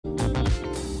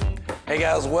Hey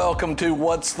guys, welcome to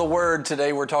What's the Word?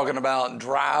 Today we're talking about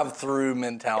drive-through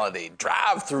mentality.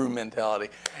 Drive-through mentality.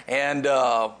 And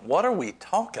what are we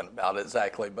talking about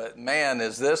exactly? But man,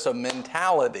 is this a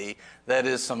mentality that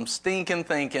is some stinking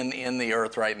thinking in the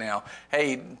earth right now.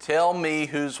 Hey, tell me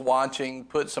who's watching.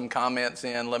 Put some comments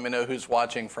in. Let me know who's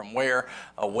watching from where.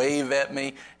 Wave at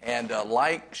me. And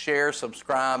like, share,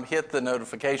 subscribe, hit the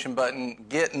notification button.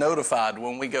 Get notified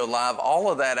when we go live.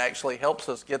 All of that actually helps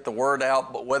us get the word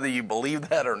out, but whether you believe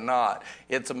that or not,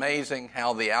 it's amazing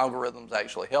how the algorithms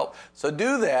actually help. So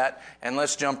do that, and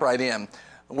let's jump right in.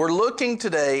 We're looking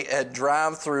today at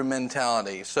drive-through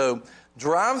mentality. So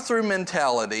drive-through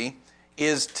mentality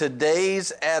is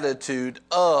today's attitude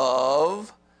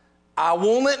of, I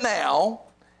want it now,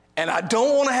 and I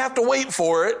don't want to have to wait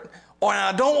for it, or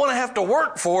I don't want to have to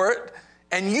work for it,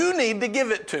 and you need to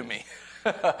give it to me.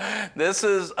 This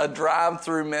is a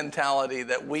drive-through mentality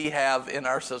that we have in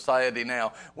our society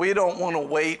now. We don't want to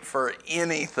wait for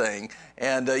anything.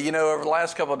 And, over the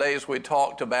last couple of days, we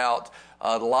talked about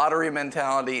the lottery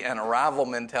mentality and arrival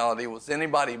mentality. Was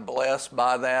anybody blessed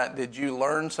by that? Did you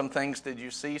learn some things? Did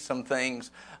you see some things?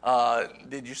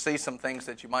 Did you see some things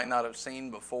that you might not have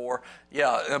seen before?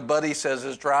 Yeah, Buddy says,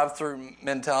 is drive-through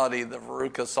mentality the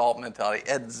Veruca Salt mentality?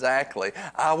 Exactly.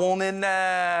 I want it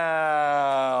now.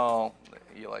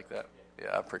 You like that?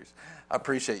 Yeah, I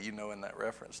appreciate you knowing that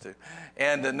reference too,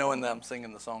 and knowing that I'm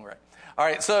singing the song right. All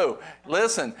right, so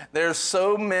listen, there's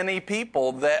so many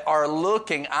people that are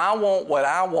looking, I want what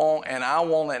I want, and I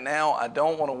want it now. I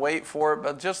don't want to wait for it,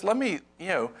 but just let me,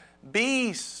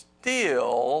 be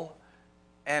still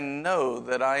and know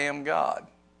that I am God.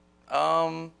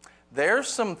 There's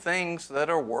some things that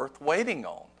are worth waiting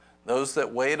on. Those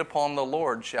that wait upon the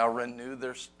Lord shall renew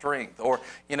their strength. Or,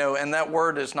 and that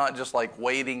word is not just like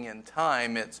waiting in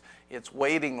time. It's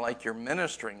waiting like you're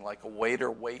ministering, like a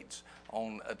waiter waits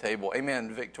on a table.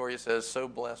 Amen. Victoria says, so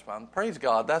blessed by him. Praise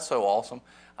God. That's so awesome.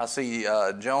 I see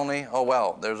Joni. Oh,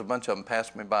 wow. There's a bunch of them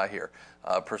passing me by here.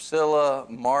 Priscilla,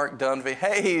 Mark Dunphy.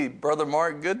 Hey, Brother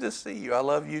Mark, good to see you. I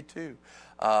love you too.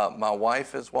 My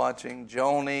wife is watching.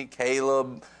 Joni,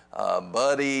 Caleb,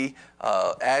 Buddy,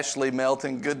 Ashley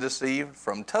Melton, good to see you,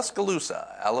 from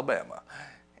Tuscaloosa, Alabama.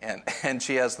 And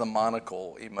she has the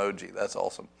monocle emoji. That's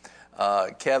awesome.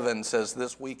 Kevin says,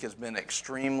 this week has been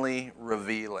extremely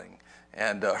revealing.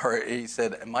 And he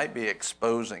said it might be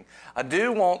exposing. I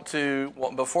do want to,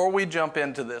 before we jump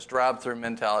into this drive-through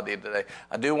mentality today,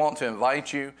 I do want to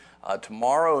invite you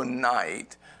tomorrow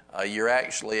night. You're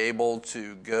actually able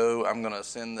to go. I'm going to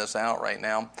send this out right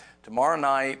now. Tomorrow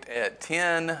night at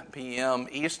 10 p.m.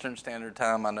 Eastern Standard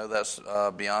Time. I know that's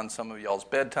beyond some of y'all's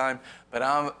bedtime, but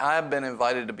I've been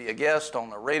invited to be a guest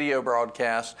on a radio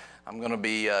broadcast. I'm going to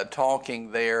be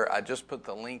talking there. I just put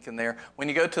the link in there. When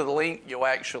you go to the link, you'll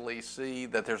actually see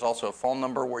that there's also a phone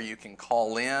number where you can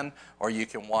call in, or you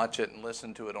can watch it and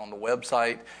listen to it on the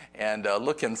website. And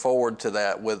looking forward to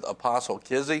that with Apostle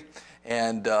Kizzy.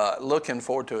 And looking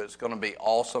forward to it. It's going to be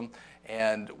awesome.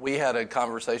 And we had a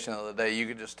conversation the other day. You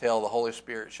could just tell the Holy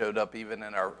Spirit showed up even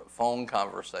in our phone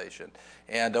conversation.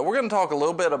 And we're going to talk a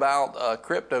little bit about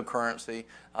cryptocurrency,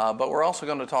 but we're also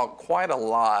going to talk quite a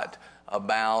lot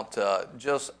about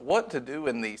just what to do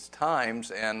in these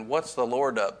times and what's the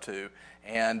Lord up to,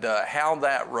 and how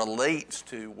that relates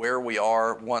to where we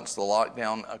are once the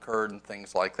lockdown occurred and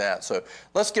things like that. So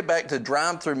let's get back to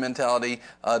drive-through mentality.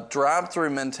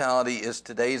 Drive-through mentality is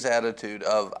today's attitude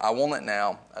of, I want it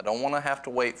now. I don't want to have to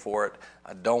wait for it.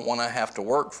 I don't want to have to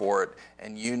work for it,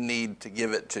 and you need to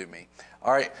give it to me.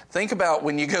 All right, think about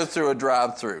when you go through a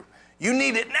drive-through. You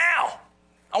need it now.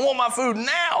 I want my food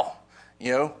now.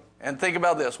 And think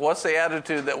about this. What's the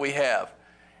attitude that we have?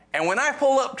 And when I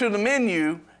pull up to the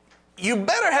menu, you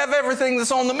better have everything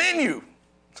that's on the menu.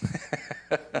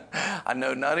 I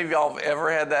know none of y'all have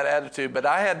ever had that attitude, but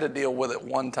I had to deal with it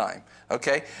one time,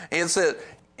 okay?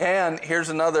 And here's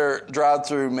another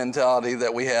drive-through mentality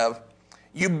that we have.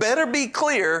 You better be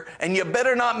clear, and you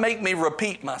better not make me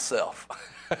repeat myself.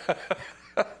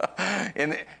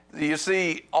 And you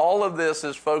see, all of this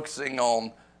is focusing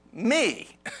on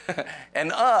me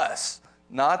and us,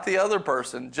 not the other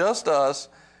person, just us.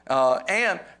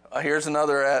 And here's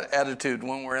another attitude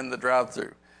when we're in the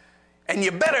drive-thru. And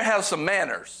you better have some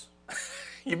manners.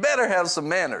 You better have some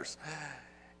manners.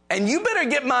 And you better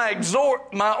get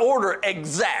my order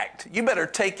exact. You better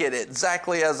take it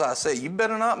exactly as I say. You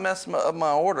better not mess up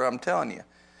my order, I'm telling you.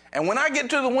 And when I get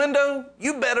to the window,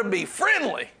 you better be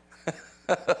friendly.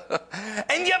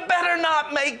 And you better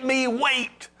not make me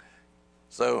wait.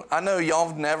 So I know y'all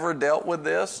have never dealt with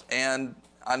this, and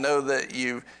I know that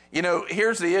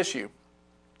here's the issue.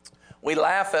 We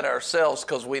laugh at ourselves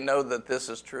because we know that this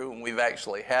is true and we've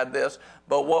actually had this.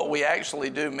 But what we actually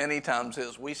do many times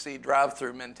is we see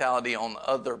drive-through mentality on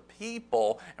other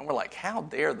people, and we're like, how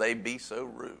dare they be so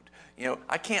rude?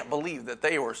 I can't believe that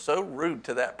they were so rude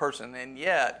to that person, and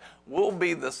yet we'll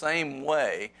be the same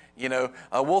way.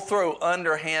 We'll throw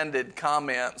underhanded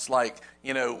comments like,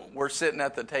 we're sitting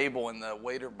at the table and the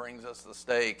waiter brings us the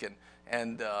steak,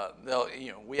 and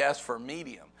we ask for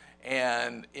medium,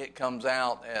 and it comes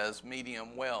out as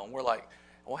medium well, and we're like,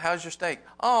 well, how's your steak?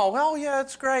 Oh, well, yeah,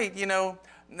 it's great.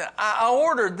 I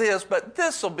ordered this, but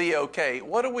this will be okay.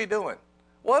 What are we doing?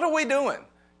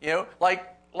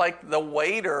 Like the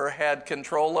waiter had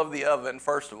control of the oven,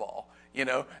 first of all.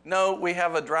 No, we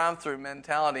have a drive-through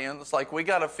mentality, and it's like we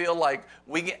got to feel like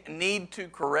we need to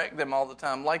correct them all the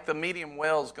time, like the medium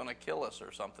well is going to kill us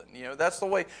or something. That's the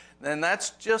way, and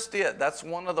that's just it. That's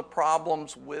one of the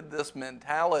problems with this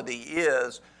mentality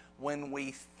is when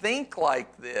we think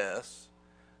like this,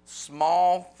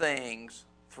 small things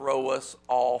throw us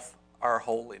off our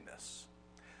holiness.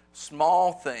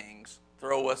 Small things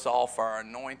throw us off our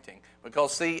anointing.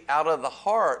 Because, see, out of the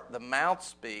heart, the mouth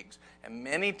speaks. And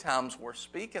many times we're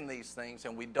speaking these things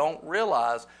and we don't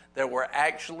realize that we're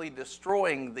actually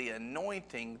destroying the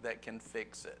anointing that can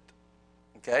fix it.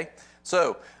 Okay?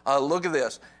 So, look at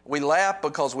this. We laugh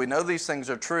because we know these things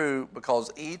are true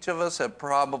because each of us have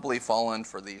probably fallen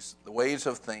for the ways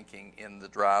of thinking in the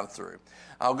drive-through.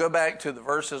 I'll go back to the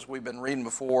verses we've been reading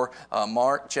before,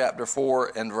 Mark chapter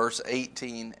 4 and verse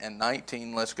 18 and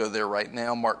 19. Let's go there right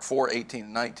now, Mark 4, 18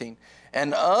 and 19.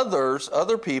 And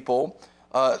other people,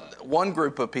 one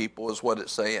group of people is what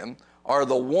it's saying, are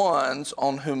the ones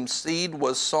on whom seed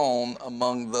was sown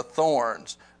among the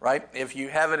thorns, right? If you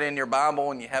have it in your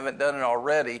Bible and you haven't done it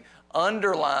already,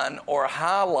 underline or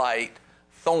highlight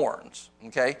thorns,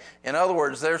 okay? In other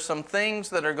words, there's some things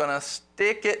that are going to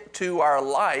stick it to our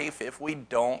life if we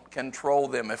don't control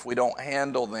them, if we don't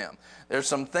handle them. There's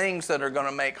some things that are going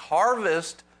to make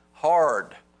harvest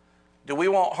hard. Do we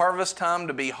want harvest time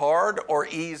to be hard or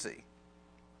easy?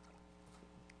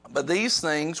 But these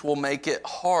things will make it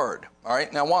hard. All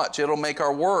right, now watch. It'll make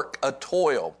our work a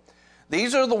toil.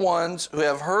 These are the ones who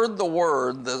have heard the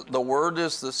word. The word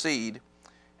is the seed.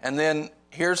 And then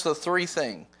here's the three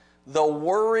things. The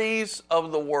worries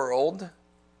of the world,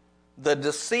 the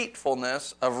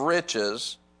deceitfulness of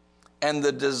riches, and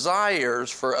the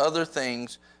desires for other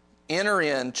things enter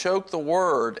in, choke the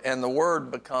word, and the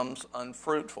word becomes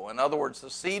unfruitful. In other words, the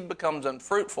seed becomes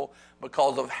unfruitful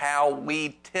because of how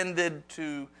we tended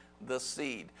to the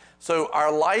seed. So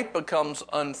our life becomes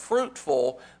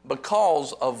unfruitful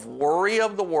because of worry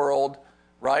of the world,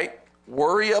 right?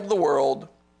 Worry of the world,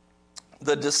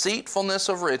 the deceitfulness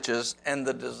of riches, and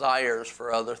the desires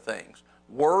for other things.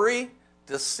 Worry,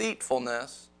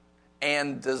 deceitfulness,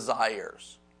 and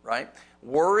desires, right?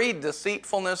 Worry,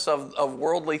 deceitfulness of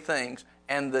worldly things,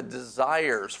 and the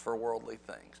desires for worldly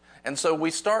things. And so we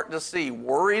start to see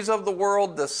worries of the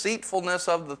world, deceitfulness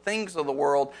of the things of the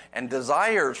world, and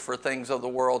desires for things of the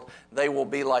world. They will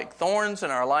be like thorns in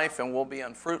our life and will be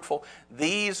unfruitful.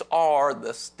 These are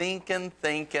the stinking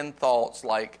thinking thoughts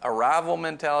like arrival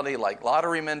mentality, like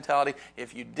lottery mentality.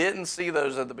 If you didn't see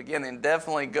those at the beginning,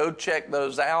 definitely go check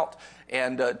those out.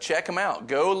 And check them out.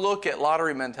 Go look at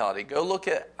lottery mentality. Go look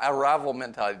at arrival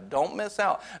mentality. Don't miss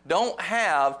out. Don't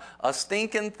have a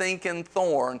stinking thinking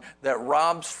thorn that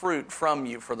robs fruit from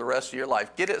you for the rest of your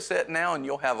life. Get it set now and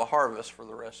you'll have a harvest for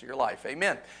the rest of your life.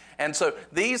 Amen. And so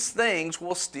these things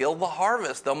will steal the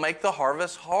harvest. They'll make the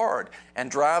harvest hard.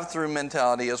 And drive-through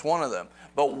mentality is one of them.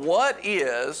 But what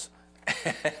is,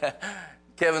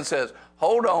 Kevin says,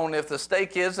 hold on, if the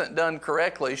steak isn't done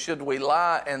correctly, should we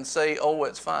lie and say, oh,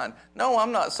 it's fine? No,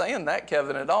 I'm not saying that,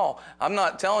 Kevin, at all. I'm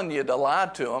not telling you to lie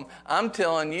to them. I'm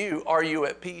telling you, are you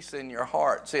at peace in your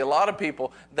heart? See, a lot of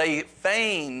people, they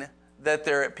feign that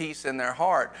they're at peace in their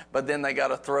heart, but then they got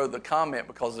to throw the comment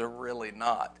because they're really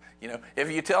not.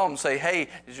 If you tell them, say, hey,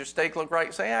 does your steak look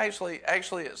right? Say,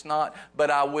 actually it's not,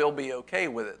 but I will be okay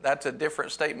with it. That's a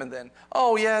different statement than,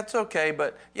 oh, yeah, it's okay,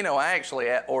 but, I actually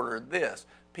ordered this.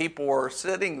 People are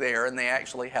sitting there and they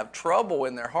actually have trouble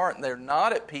in their heart and they're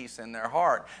not at peace in their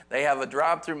heart. They have a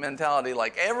drive-through mentality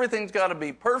like everything's got to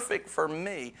be perfect for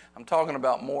me. I'm talking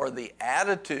about more the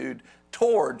attitude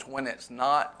towards when it's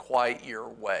not quite your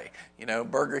way.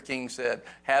 Burger King said,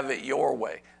 have it your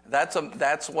way.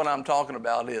 That's what I'm talking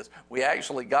about is we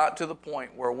actually got to the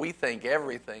point where we think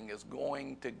everything is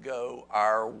going to go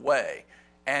our way.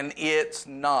 And it's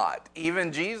not.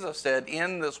 Even Jesus said,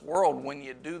 in this world, when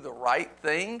you do the right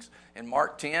things, in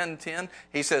Mark 10:10,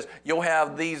 he says, you'll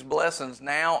have these blessings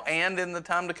now and in the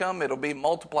time to come. It'll be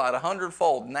multiplied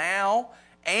 100-fold now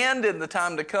and in the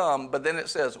time to come, but then it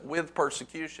says with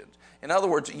persecutions. In other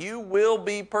words, you will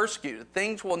be persecuted.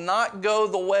 Things will not go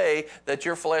the way that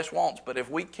your flesh wants, but if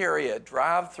we carry a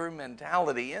drive-through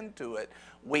mentality into it,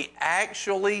 we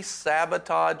actually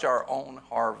sabotage our own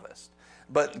harvest.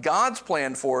 But God's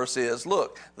plan for us is,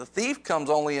 look, the thief comes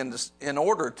only in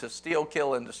order to steal,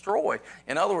 kill, and destroy.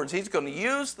 In other words, he's going to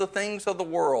use the things of the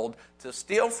world to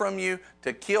steal from you,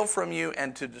 to kill from you,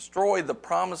 and to destroy the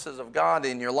promises of God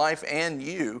in your life and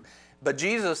you. But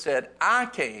Jesus said, I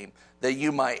came that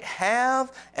you might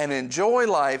have and enjoy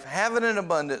life, have it in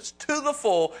abundance to the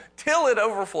full, till it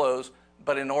overflows.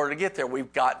 But in order to get there,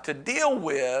 we've got to deal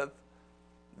with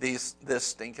this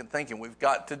stinking thinking. We've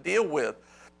got to deal with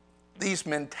these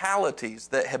mentalities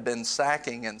that have been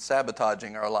sacking and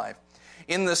sabotaging our life.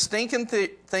 In the Stinking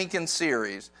Thinking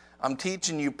series, I'm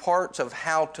teaching you parts of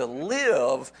how to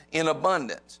live in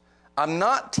abundance. I'm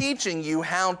not teaching you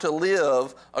how to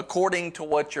live according to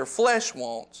what your flesh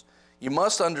wants. You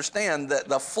must understand that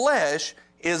the flesh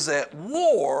is at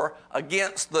war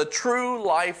against the true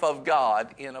life of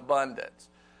God in abundance.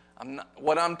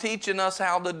 What I'm teaching us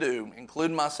how to do,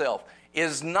 including myself,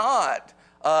 is not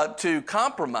to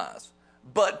compromise,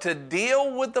 but to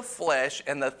deal with the flesh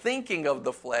and the thinking of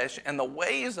the flesh and the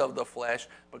ways of the flesh,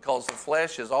 because the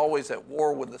flesh is always at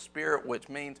war with the Spirit, which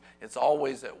means it's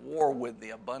always at war with the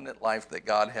abundant life that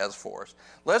God has for us.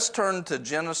 Let's turn to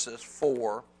Genesis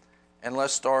 4, and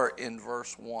let's start in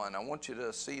verse 1. I want you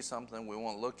to see something we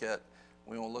want to look at.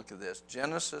 We want to look at this.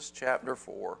 Genesis chapter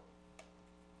 4,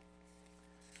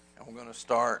 and we're going to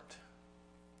start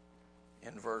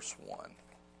in verse 1.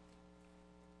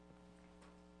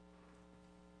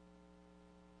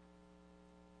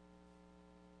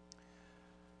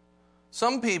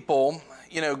 Some people,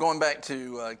 going back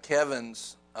to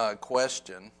Kevin's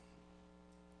question,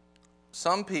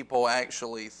 some people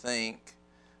actually think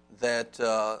that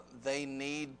they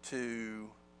need to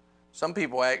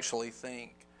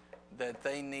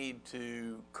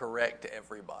correct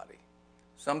everybody.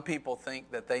 Some people think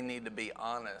that they need to be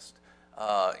honest.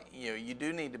 You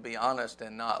do need to be honest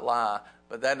and not lie,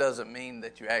 but that doesn't mean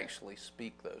that you actually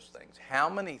speak those things. How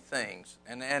many things,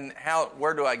 and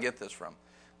where do I get this from?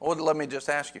 Well, let me just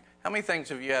ask you, how many things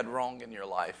have you had wrong in your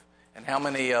life? And how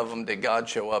many of them did God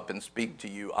show up and speak to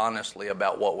you honestly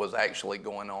about what was actually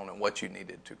going on and what you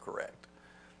needed to correct?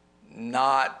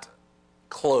 Not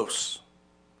close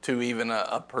to even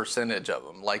a percentage of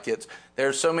them.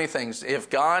 There's so many things.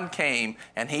 If God came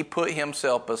and He put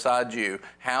Himself beside you,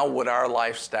 how would our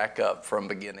life stack up from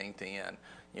beginning to end?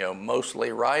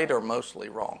 Mostly right or mostly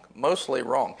wrong? Mostly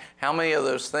wrong. How many of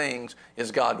those things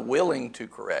is God willing to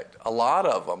correct? A lot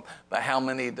of them, but how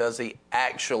many does He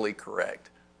actually correct?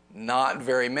 Not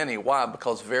very many. Why?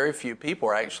 Because very few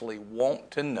people actually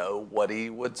want to know what He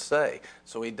would say.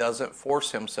 So He doesn't force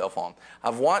Himself on.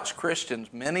 I've watched Christians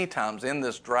many times in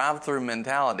this drive-through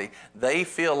mentality. They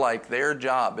feel like their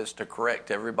job is to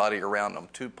correct everybody around them,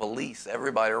 to police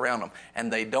everybody around them.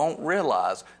 And they don't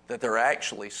realize that they're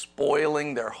actually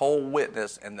spoiling their whole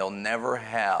witness, and they'll never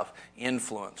have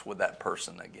influence with that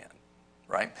person again.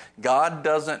 Right? God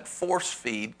doesn't force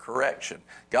feed correction.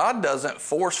 God doesn't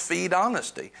force feed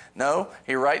honesty. No,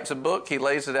 He writes a book, He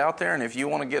lays it out there, and if you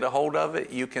want to get a hold of it,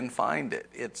 you can find it.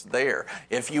 It's there.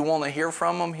 If you want to hear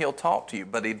from Him, He'll talk to you,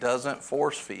 but He doesn't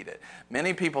force feed it.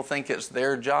 Many people think it's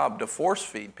their job to force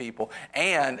feed people,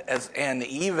 and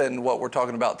even what we're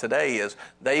talking about today is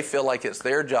they feel like it's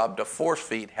their job to force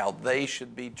feed how they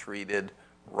should be treated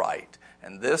right.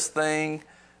 And this thing,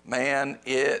 man,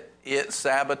 it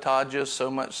sabotages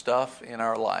so much stuff in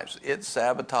our lives. It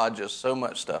sabotages so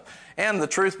much stuff. And the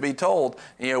truth be told,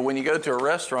 when you go to a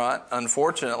restaurant,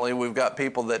 unfortunately, we've got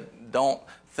people that don't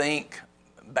think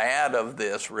bad of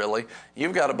this, really.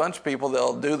 You've got a bunch of people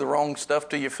that'll do the wrong stuff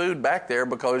to your food back there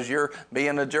because you're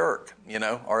being a jerk,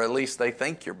 or at least they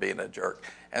think you're being a jerk.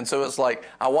 And so it's like,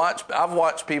 I've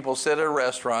watched people sit at a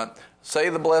restaurant, say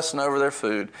the blessing over their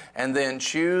food, and then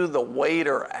chew the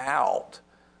waiter out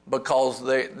because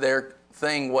their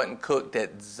thing wasn't cooked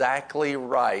exactly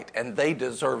right, and they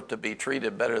deserve to be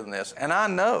treated better than this. And I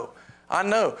know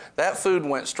that food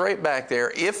went straight back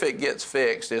there. If it gets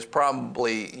fixed, it's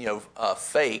probably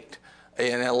faked.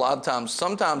 And a lot of times,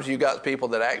 sometimes you got people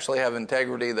that actually have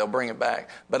integrity, they'll bring it back.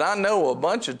 But I know a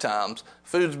bunch of times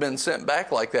food's been sent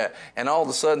back like that, and all of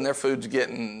a sudden their food's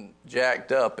getting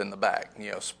jacked up in the back,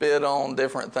 spit on,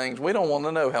 different things. We don't want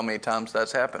to know how many times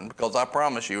that's happened, because I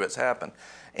promise you it's happened.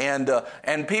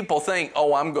 And people think,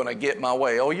 oh, I'm going to get my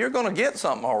way. Oh, you're going to get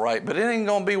something all right, but it ain't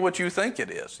going to be what you think it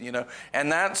is, you know.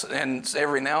 And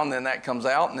every now and then that comes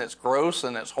out, and it's gross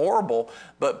and it's horrible.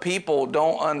 But people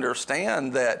don't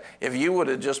understand that if you would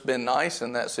have just been nice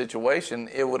in that situation,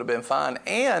 it would have been fine.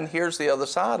 And here's the other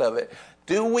side of it.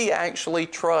 Do we actually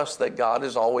trust that God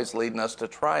is always leading us to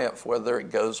triumph, whether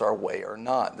it goes our way or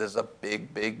not? This is a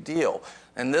big, big deal.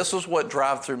 And this is what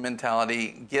drive-through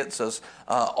mentality gets us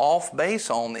off base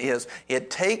on, is it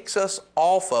takes us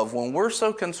off of, when we're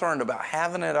so concerned about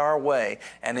having it our way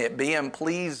and it being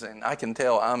pleasing. I can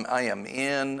tell I am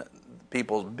in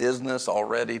people's business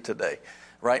already today,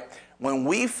 right? When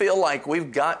we feel like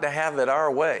we've got to have it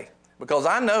our way, because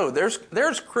I know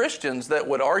there's Christians that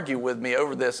would argue with me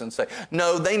over this and say,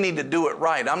 no, they need to do it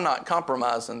right. I'm not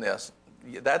compromising this.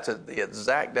 That's the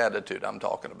exact attitude I'm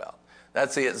talking about.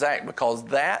 That's the exact, because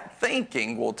that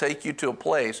thinking will take you to a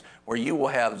place where you will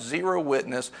have zero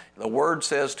witness. The word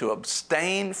says to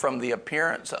abstain from the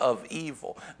appearance of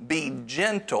evil. Be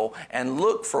gentle and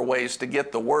look for ways to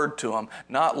get the word to them,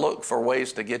 not look for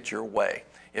ways to get your way.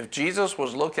 If Jesus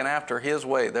was looking after his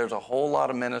way, there's a whole lot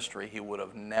of ministry he would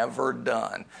have never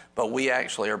done. But we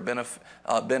actually are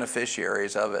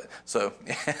beneficiaries of it. So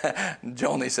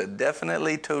Joni said,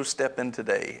 definitely toe-stepping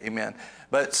today. Amen.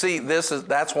 But see,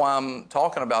 that's why I'm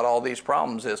talking about all these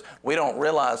problems, is we don't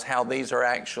realize how these are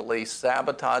actually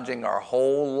sabotaging our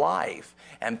whole life.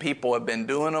 And people have been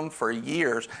doing them for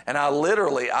years. And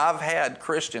I've had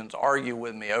Christians argue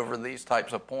with me over these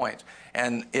types of points.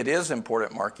 And it is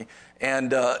important, Marky.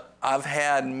 And I've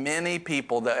had many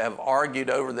people that have argued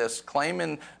over this,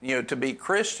 claiming, to be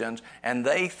Christians, and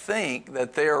they think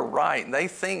that they're right. And they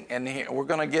think, and we're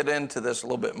going to get into this a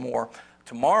little bit more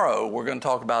tomorrow. We're going to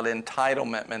talk about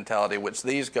entitlement mentality, which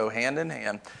these go hand in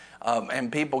hand.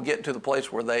 And people get to the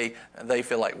place where they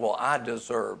feel like, well, I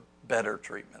deserve better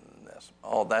treatment.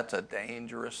 Oh, that's a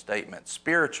dangerous statement.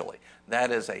 Spiritually,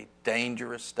 that is a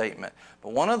dangerous statement.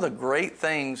 But one of the great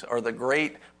things, or the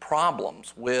great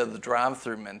problems with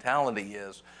drive-through mentality,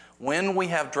 is when we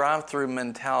have drive-through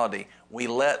mentality, we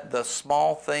let the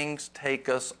small things take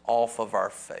us off of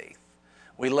our faith.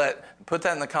 Put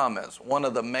that in the comments. One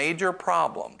of the major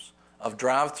problems of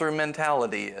drive-through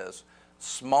mentality is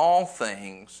small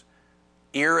things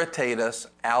irritate us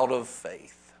out of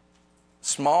faith.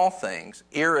 Small things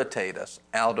irritate us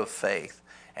out of faith.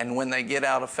 And when they get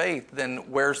out of faith, then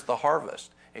where's the harvest?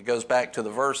 It goes back to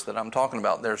the verse that I'm talking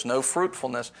about. There's no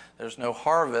fruitfulness, there's no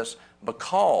harvest,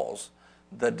 because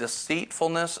the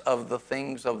deceitfulness of the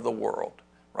things of the world,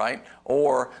 right?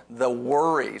 Or the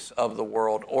worries of the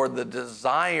world, or the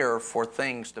desire for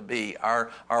things to be our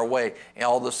way. And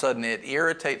all of a sudden it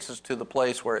irritates us to the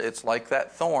place where it's like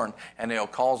that thorn, and it'll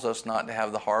cause us not to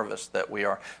have the harvest that we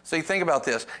are. So you think about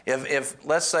this. If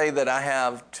let's say that I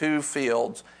have two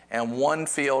fields, and one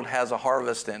field has a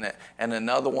harvest in it, and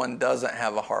another one doesn't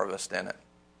have a harvest in it.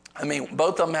 I mean,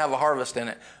 both of them have a harvest in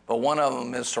it, but one of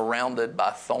them is surrounded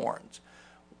by thorns.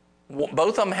 Both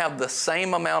of them have the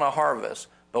same amount of harvest,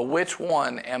 but which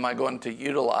one am I going to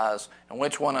utilize, and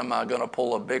which one am I going to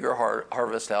pull a bigger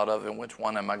harvest out of, and which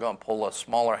one am I going to pull a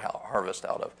smaller harvest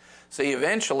out of? See,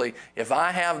 eventually, if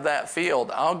I have that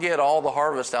field, I'll get all the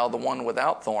harvest out of the one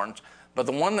without thorns. But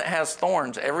the one that has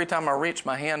thorns, every time I reach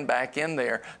my hand back in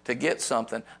there to get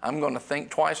something, I'm going to think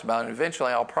twice about it. And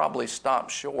eventually, I'll probably stop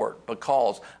short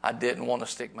because I didn't want to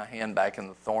stick my hand back in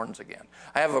the thorns again.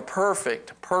 I have a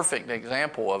perfect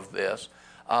example of this.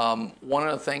 One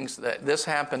of the things that this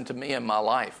happened to me in my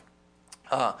life,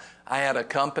 I had a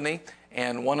company,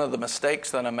 and one of the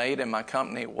mistakes that I made in my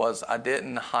company was I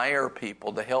didn't hire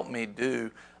people to help me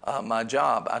do my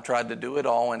job. I tried to do it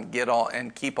all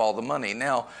and keep all the money.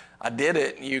 Now, I did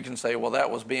it. You can say, well,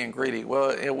 that was being greedy. Well,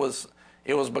 it was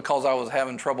because I was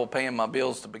having trouble paying my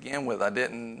bills to begin with. I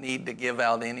didn't need to give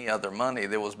out any other money.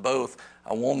 There was both.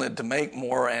 I wanted to make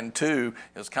more, and two,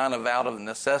 it was kind of out of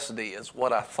necessity is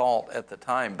what I thought at the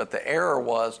time. But the error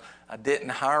was I didn't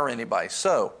hire anybody.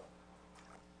 So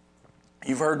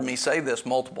you've heard me say this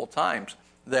multiple times,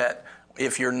 that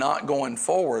if you're not going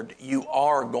forward, you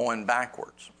are going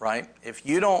backwards, right? If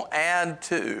you don't add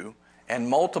to and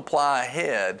multiply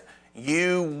ahead,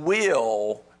 you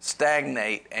will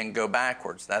stagnate and go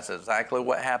backwards. That's exactly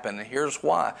what happened. And here's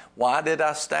why. Why did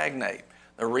I stagnate?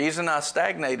 The reason I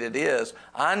stagnated is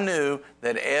I knew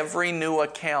that every new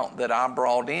account that I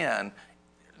brought in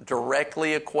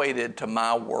directly equated to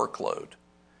my workload.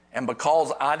 And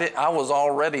because I was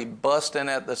already busting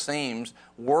at the seams,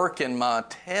 working my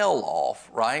tail off,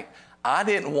 right? I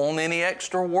didn't want any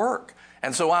extra work.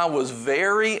 And so I was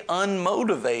very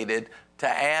unmotivated to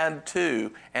add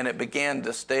to, and it began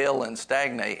to stale and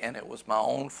stagnate, and it was my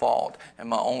own fault and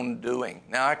my own doing.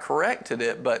 Now, I corrected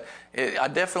it, but I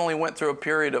definitely went through a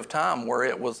period of time where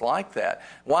it was like that.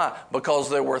 Why? Because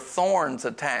there were thorns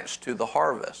attached to the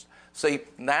harvest. See,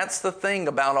 that's the thing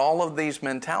about all of these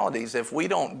mentalities. If we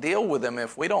don't deal with them,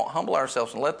 if we don't humble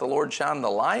ourselves and let the Lord shine the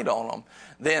light on them,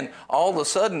 then all of a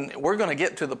sudden we're going to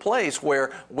get to the place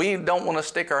where we don't want to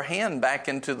stick our hand back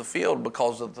into the field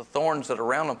because of the thorns that are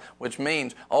around them, which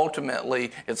means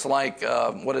ultimately it's like,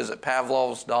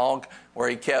 Pavlov's dog, where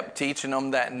he kept teaching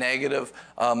them that negative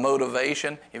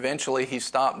motivation. Eventually he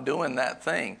stopped doing that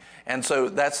thing. And so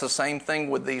that's the same thing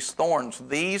with these thorns.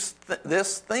 This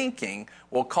thinking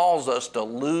will cause us to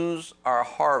lose our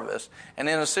harvest. And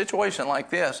in a situation like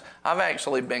this, I've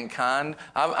actually been kind.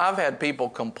 I've had people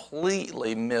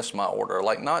completely miss my order,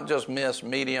 like not just miss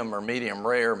medium or medium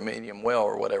rare, medium well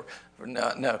or whatever.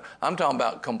 No, I'm talking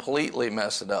about completely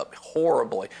mess it up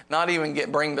horribly. Not even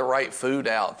bring the right food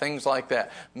out, things like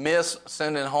that. Miss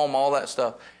sending home all that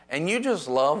stuff. And you just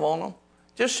love on them.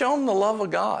 Just show them the love of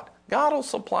God. God will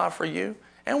supply for you.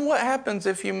 And what happens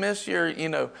if you miss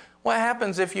what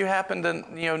happens if you happen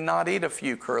to, not eat a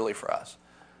few curly fries?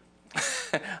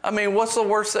 I mean, what's the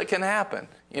worst that can happen?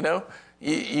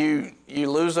 You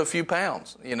lose a few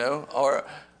pounds,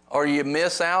 or you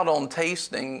miss out on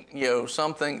tasting,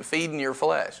 something, feeding your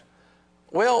flesh.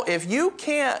 Well, if you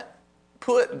can't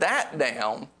put that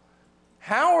down,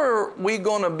 how are we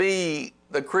going to be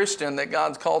the Christian that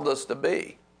God's called us to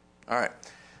be? All right.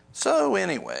 So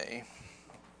anyway,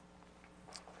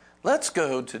 let's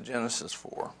go to Genesis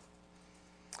 4.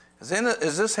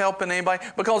 Is this helping anybody?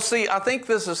 Because, see, I think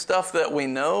this is stuff that we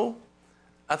know.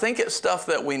 I think it's stuff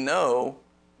that we know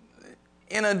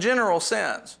in a general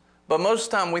sense. But most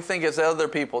of the time we think it's other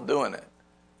people doing it.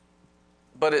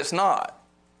 But it's not.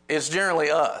 It's generally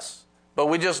us. But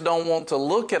we just don't want to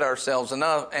look at ourselves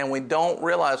enough, and we don't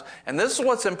realize. And this is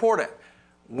what's important.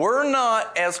 We're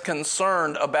not as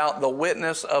concerned about the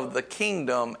witness of the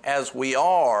kingdom as we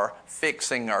are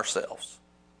fixing ourselves.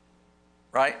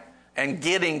 Right? And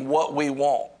getting what we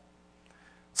want.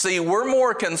 See, we're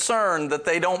more concerned that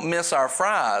they don't miss our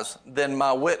fries than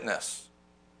my witness.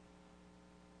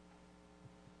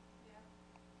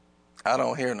 I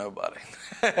don't hear nobody.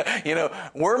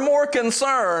 We're more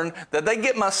concerned that they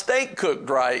get my steak cooked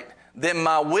right than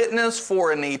my witness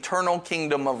for an eternal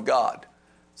kingdom of God.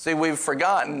 See, we've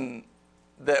forgotten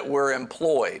that we're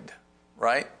employed,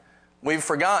 right? We've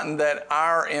forgotten that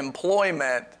our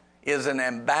employment is an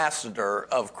ambassador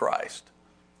of Christ.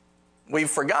 We've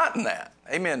forgotten that.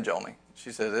 Amen, Joni.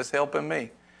 She says, it's helping me.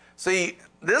 See,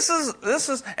 this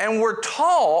is, and we're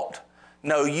taught,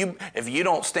 no, if you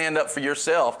don't stand up for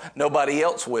yourself, nobody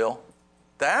else will.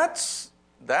 That's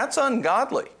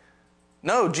ungodly.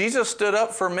 No, Jesus stood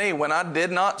up for me when I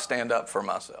did not stand up for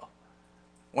myself.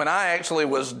 When I actually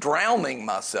was drowning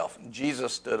myself,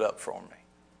 Jesus stood up for me.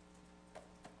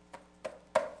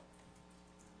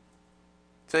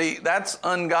 See, that's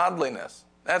ungodliness.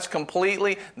 That's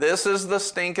this is the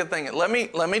stinking thing. Let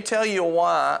me tell you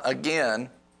why again.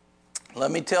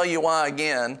 Let me tell you why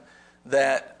again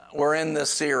that we're in this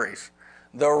series.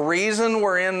 The reason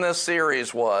we're in this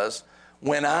series was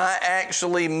when I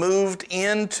actually moved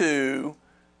into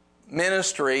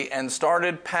ministry and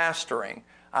started pastoring.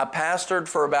 I pastored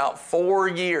for about 4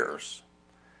 years.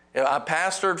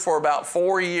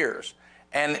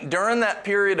 And during that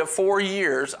period of 4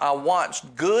 years, I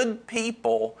watched good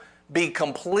people be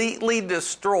completely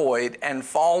destroyed and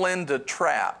fall into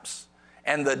traps.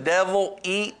 And the devil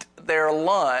eat their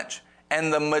lunch.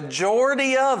 And the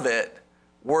majority of it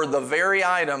were the very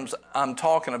items I'm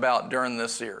talking about during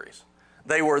this series.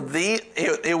 It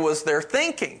was their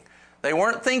thinking. They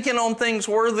weren't thinking on things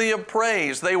worthy of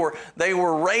praise. They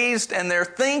were raised in their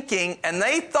thinking, and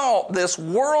they thought this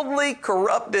worldly,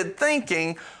 corrupted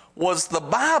thinking was the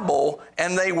Bible,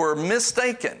 and they were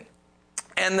mistaken.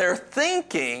 And their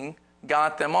thinking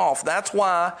got them off. That's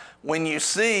why when you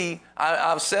see,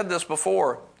 I've said this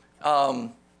before,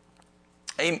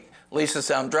 Lisa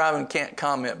said, I'm driving, can't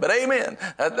comment, but amen.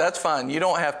 That's fine. You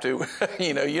don't have to,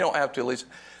 you don't have to, Lisa.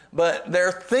 But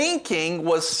their thinking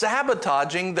was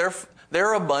sabotaging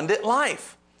their abundant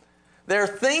life. Their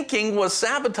thinking was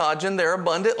sabotaging their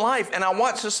abundant life. And I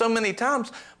watched this so many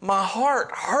times, my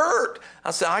heart hurt.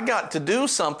 I said, I got to do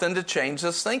something to change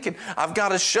this thinking. I've got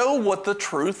to show what the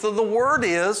truth of the Word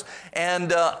is.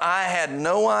 And I had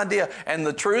no idea. And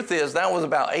the truth is, that was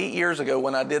about 8 years ago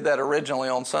when I did that originally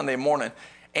on Sunday morning.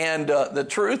 And the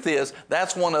truth is,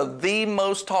 that's one of the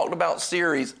most talked about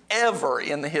series ever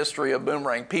in the history of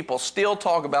Boomerang. People still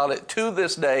talk about it to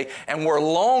this day, and were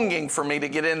longing for me to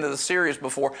get into the series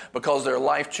before because their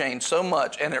life changed so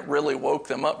much, and it really woke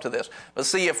them up to this. But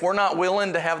see, if we're not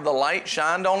willing to have the light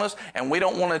shined on us, and we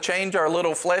don't want to change our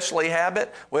little fleshly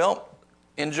habit, well,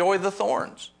 enjoy the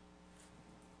thorns.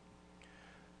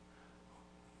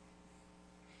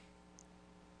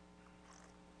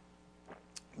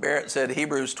 Barrett said,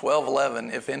 Hebrews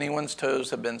 12:11, if anyone's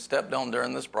toes have been stepped on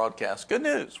during this broadcast, good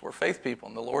news, we're faith people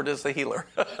and the Lord is the healer.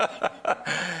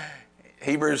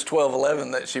 Hebrews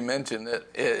 12:11 that she mentioned,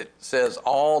 it says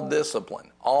all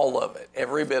discipline, all of it,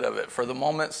 every bit of it, for the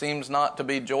moment seems not to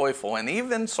be joyful and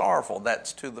even sorrowful,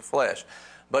 that's to the flesh.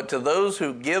 But to those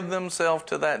who give themselves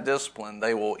to that discipline,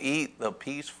 they will eat the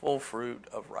peaceful fruit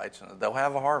of righteousness. They'll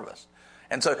have a harvest.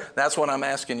 And so that's what I'm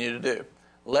asking you to do.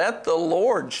 Let the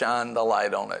Lord shine the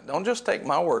light on it. Don't just take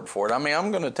my word for it. I mean,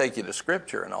 I'm going to take you to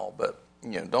Scripture and all, but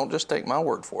don't just take my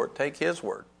word for it. Take His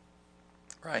word,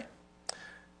 right?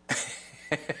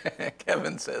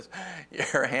 Kevin says,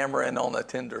 you're hammering on a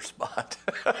tender spot.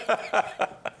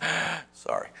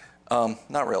 Sorry.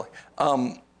 Not really.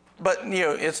 But,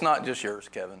 it's not just yours,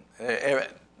 Kevin.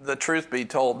 The truth be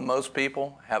told, most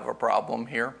people have a problem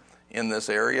here in this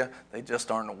area. They just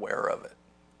aren't aware of it.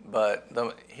 But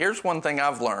here's one thing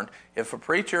I've learned. If a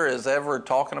preacher is ever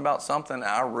talking about something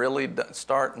I really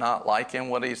start not liking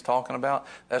what he's talking about,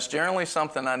 that's generally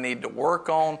something I need to work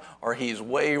on, or he's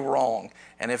way wrong.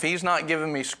 And if he's not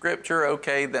giving me Scripture,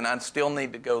 okay, then I still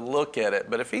need to go look at it.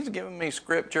 But if he's giving me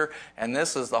Scripture and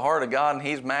this is the heart of God and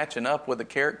he's matching up with the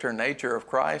character and nature of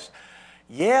Christ,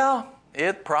 yeah,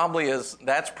 it probably is.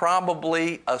 That's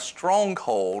probably a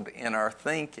stronghold in our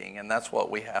thinking, and that's what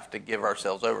we have to give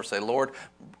ourselves over. Say, Lord,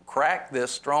 crack this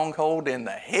stronghold in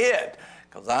the head,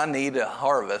 because I need a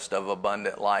harvest of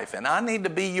abundant life, and I need to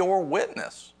be your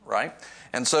witness, right?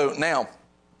 And so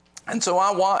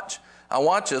I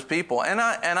watch as people, and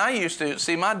I used to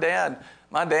see my dad.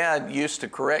 My dad used to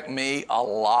correct me a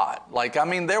lot.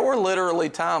 There were literally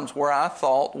times where I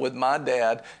thought with my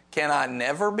dad, can I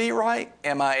never be right?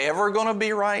 Am I ever going to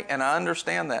be right? And I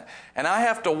understand that. And I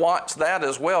have to watch that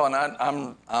as well. And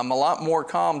I'm a lot more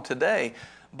calm today.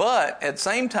 But at the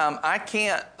same time, I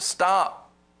can't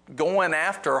stop going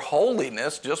after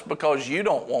holiness just because you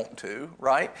don't want to,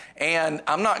 right? And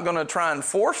I'm not going to try and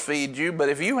force feed you, but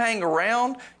if you hang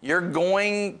around, you're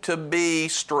going to be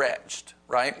stretched.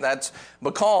 Right? That's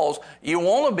because you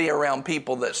want to be around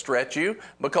people that stretch you,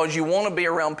 because you want to be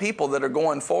around people that are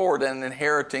going forward and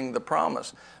inheriting the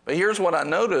promise. But here's what I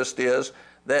noticed is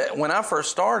that when I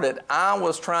first started, I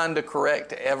was trying to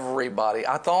correct everybody.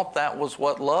 I thought that was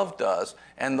what love does.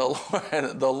 And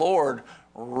the Lord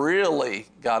really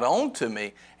got on to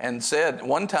me and said,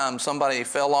 one time somebody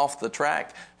fell off the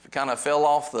track, kind of fell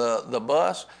off the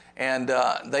bus, and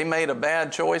they made a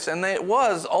bad choice, and it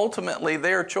was ultimately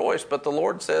their choice. But the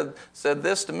Lord said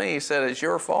this to me. He said, it's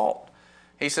your fault.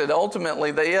 He said, ultimately,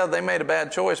 they made a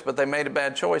bad choice, but they made a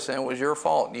bad choice, and it was your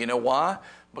fault. You know why?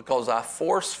 Because I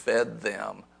force-fed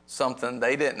them something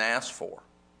they didn't ask for.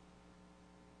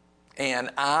 And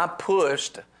I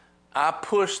pushed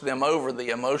them over the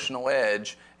emotional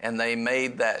edge, and they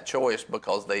made that choice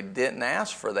because they didn't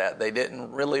ask for that. They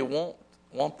didn't really want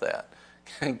that.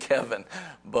 And Kevin,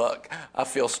 Buck, I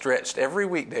feel stretched every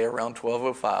weekday around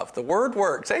 12:05. The word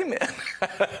works. Amen.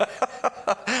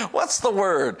 What's the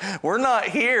word? We're not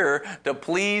here to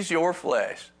please your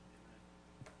flesh.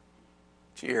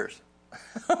 Cheers.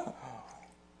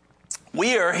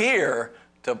 We are here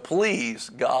to please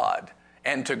God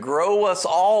and to grow us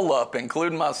all up,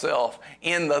 including myself,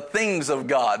 in the things of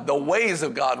God, the ways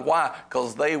of God. Why?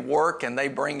 Because they work and they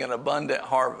bring an abundant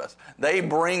harvest. They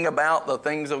bring about the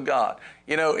things of God.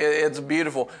 It's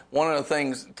beautiful. One of the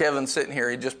things, Kevin's sitting here,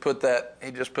 he just put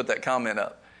that comment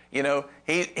up.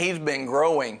 He's been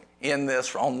growing in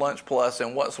this on Lunch Plus,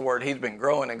 and what's the word? He's been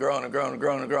growing and growing and growing and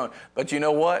growing and growing. But you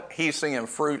know what? He's seeing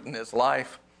fruit in his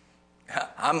life.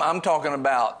 I'm talking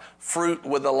about fruit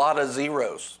with a lot of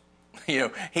zeros.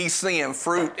 He's seeing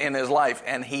fruit in his life,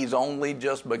 and he's only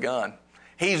just begun.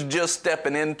 He's just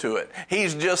stepping into it.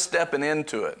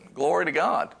 Glory to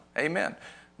God. Amen.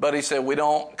 But he said we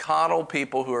don't coddle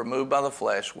people who are moved by the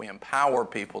flesh. We empower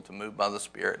people to move by the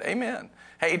Spirit. Amen.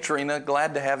 Hey, Trina,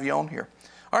 glad to have you on here.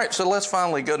 All right, so let's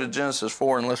finally go to Genesis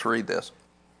 4 and let's read this.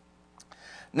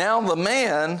 Now the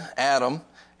man, Adam,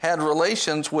 had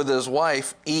relations with his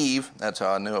wife, Eve. That's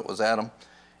how I knew it was Adam.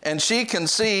 And she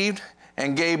conceived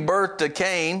and gave birth to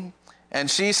Cain. And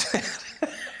she said,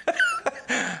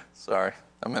 sorry,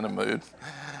 I'm in a mood.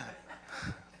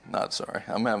 Not sorry,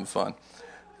 I'm having fun.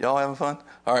 Y'all having fun?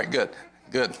 All right, good,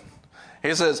 good.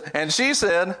 He says, and she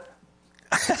said,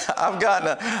 I've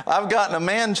gotten a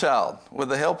man-child with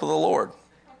the help of the Lord.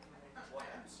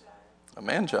 A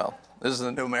man-child. This is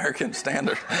the New American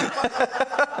Standard.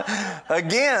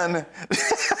 Again,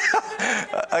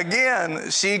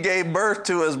 she gave birth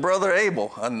to his brother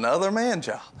Abel, another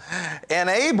man-child. And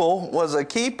Abel was a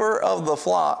keeper of the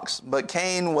flocks, but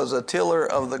Cain was a tiller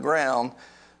of the ground.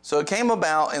 So it came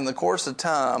about in the course of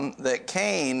time that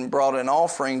Cain brought an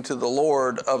offering to the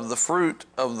Lord of the fruit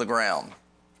of the ground.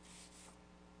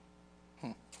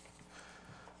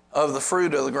 Of the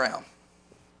fruit of the ground.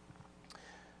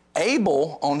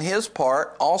 Abel, on his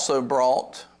part, also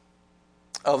brought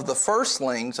of the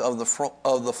firstlings of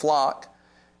the flock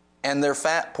and their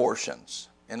fat portions.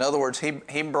 In other words,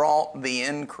 he brought the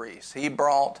increase. He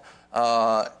brought,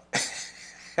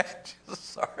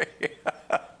 sorry.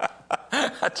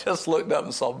 I just looked up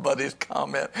and saw Buddy's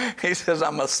comment. He says, I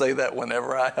must say that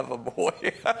whenever I have a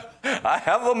boy. I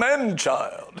have a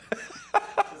man-child.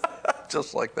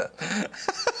 Just like that.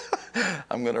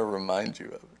 I'm going to remind you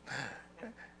of it.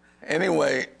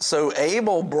 Anyway, so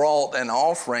Abel brought an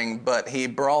offering, but he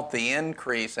brought the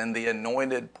increase and the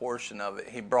anointed portion of it.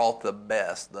 He brought the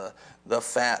best, the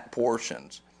fat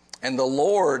portions. And the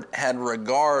Lord had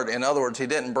regard, in other words, he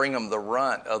didn't bring him the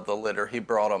runt of the litter, he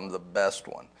brought him the best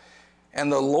one. And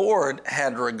the Lord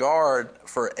had regard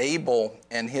for Abel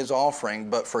and his offering,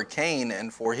 but for Cain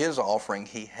and for his offering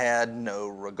he had no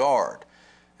regard.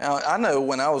 Now, I know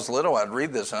when I was little, I'd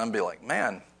read this and I'd be like,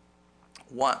 man,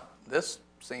 what? This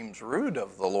seems rude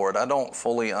of the Lord. I don't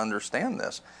fully understand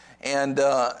this. And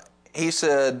he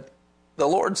said, the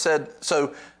Lord said,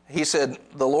 so he said,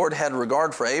 the Lord had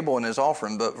regard for Abel and his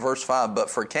offering, but verse 5, but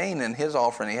for Cain and his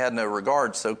offering he had no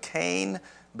regard. So Cain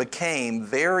became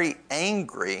very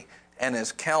angry and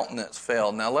his countenance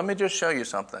fell. Now let me just show you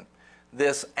something.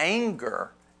 This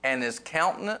anger and his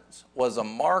countenance was a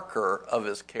marker of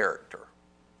his character.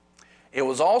 It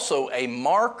was also a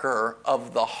marker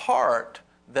of the heart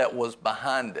that was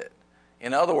behind it.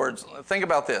 In other words, think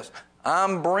about this.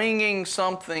 I'm bringing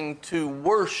something to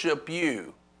worship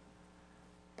you.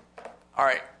 All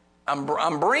right,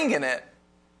 I'm bringing it,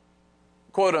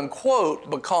 quote unquote,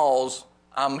 because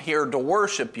I'm here to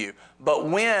worship you. But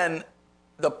when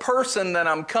the person that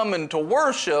I'm coming to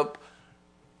worship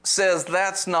says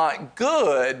that's not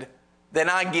good, then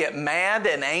I get mad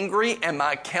and angry and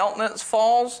my countenance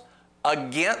falls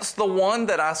against the one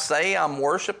that I say I'm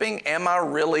worshiping. Am I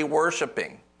really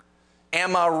worshiping?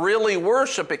 Am I really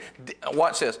worshiping?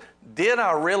 Watch this. Did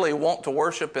I really want to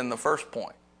worship in the first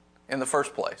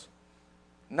place?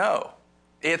 No.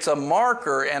 It's a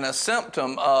marker and a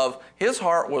symptom of his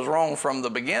heart was wrong from the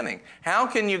beginning. How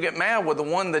can you get mad with the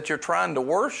one that you're trying to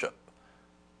worship?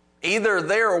 Either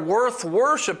they're worth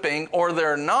worshiping or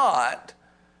they're not.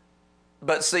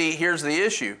 But see, here's the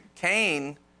issue.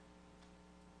 Cain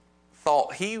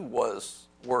thought he was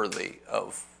worthy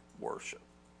of worship.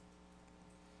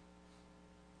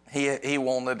 He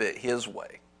wanted it his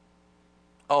way.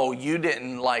 Oh, you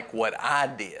didn't like what I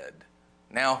did.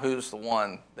 Now who's the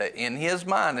one that in his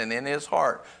mind and in his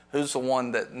heart, who's the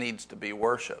one that needs to be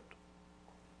worshiped?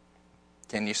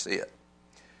 Can you see it?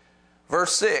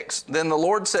 Verse 6, then the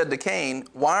Lord said to Cain,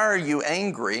 why are you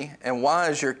angry and why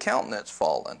is your countenance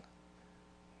fallen?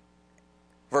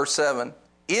 Verse 7,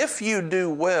 if you do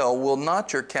well, will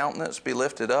not your countenance be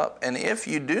lifted up? And if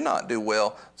you do not do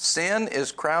well, sin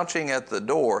is crouching at the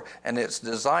door, and its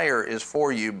desire is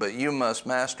for you, but you must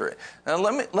master it. Now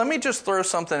let me just throw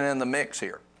something in the mix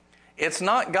here. It's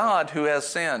not God who has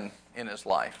sin in his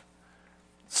life.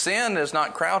 Sin is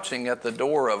not crouching at the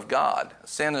door of God.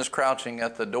 Sin is crouching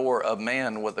at the door of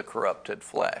man with a corrupted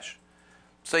flesh.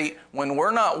 See, when we're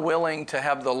not willing to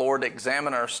have the Lord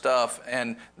examine our stuff,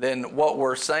 and then what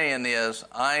we're saying is,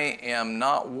 I am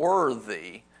not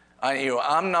worthy.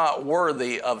 I'm not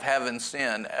worthy of having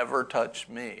sin ever touch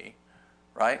me,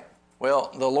 right?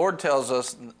 Well, the Lord tells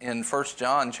us in 1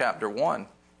 John chapter 1,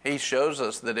 he shows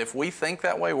us that if we think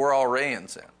that way, we're already in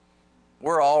sin.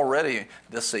 We're already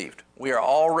deceived. We are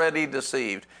already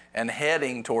deceived and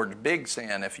heading towards big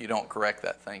sin if you don't correct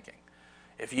that thinking.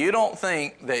 If you don't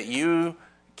think that you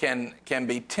can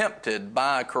be tempted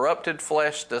by a corrupted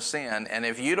flesh to sin, and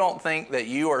if you don't think that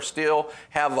you are still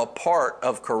have a part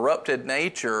of corrupted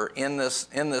nature in this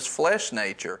flesh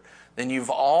nature, then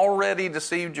you've already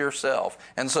deceived yourself.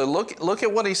 And so look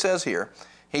at what he says here.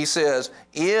 He says,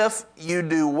 if you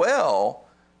do well,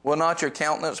 Will not your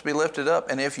countenance be lifted up?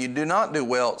 And if you do not do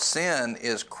well, sin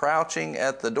is crouching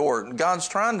at the door. God's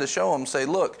trying to show them, say,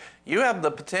 look, you have the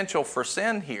potential for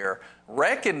sin here.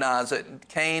 Recognize it,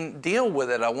 Cain, deal with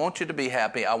it. I want you to be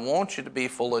happy. I want you to be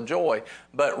full of joy.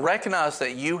 But recognize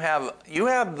that you have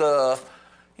a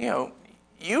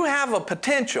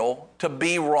potential to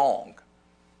be wrong.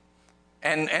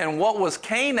 And what was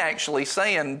Cain actually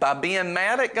saying by being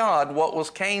mad at God? What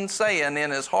was Cain saying in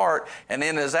his heart and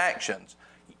in his actions?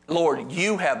 Lord,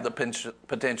 you have the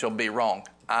potential to be wrong.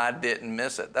 I didn't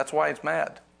miss it. That's why he's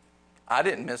mad. I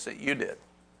didn't miss it. You did.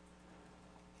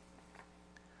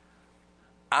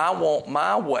 I want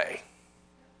my way.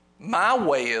 My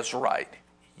way is right.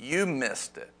 You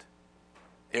missed it.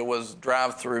 It was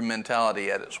drive-through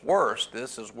mentality at its worst.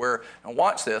 This is where, and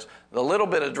watch this, the little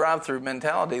bit of drive-through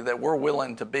mentality that we're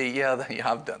willing to be, yeah,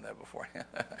 I've done that before.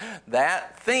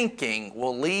 That thinking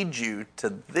will lead you to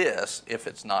this if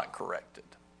it's not corrected.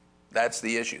 That's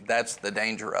the issue. That's the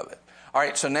danger of it. All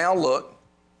right, so now look,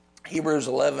 Hebrews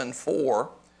 11:4.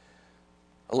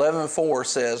 11:4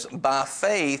 says, by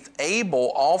faith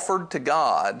Abel offered to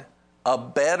God a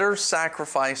better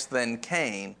sacrifice than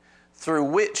Cain, through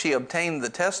which he obtained the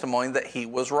testimony that he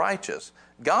was righteous.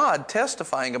 God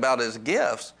testifying about his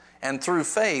gifts, and through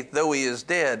faith, though he is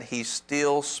dead, he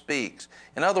still speaks.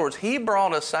 In other words, he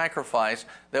brought a sacrifice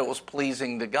that was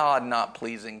pleasing to God, not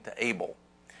pleasing to Abel.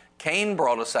 Cain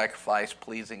brought a sacrifice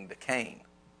pleasing to Cain.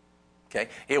 Okay?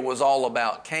 It was all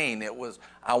about Cain. It was,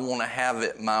 I want to have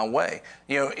it my way.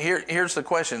 You know, here's the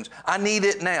questions. I need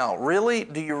it now. Really?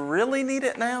 Do you really need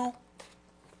it now?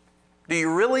 Do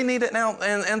you really need it now?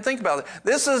 And think about it.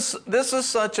 This is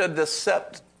such a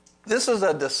deceptive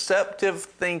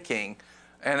thinking.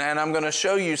 And I'm going to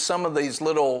show you some of these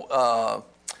little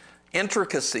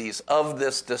intricacies of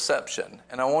this deception.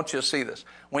 And I want you to see this.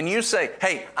 When you say,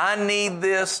 hey, I need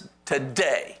this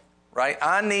today, right?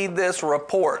 I need this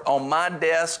report on my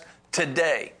desk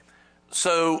today.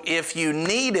 So if you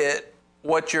need it,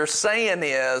 what you're saying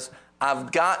is,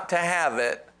 I've got to have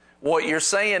it. What you're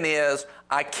saying is,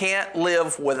 I can't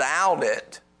live without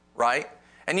it, right?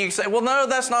 And you say, well, no,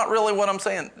 that's not really what I'm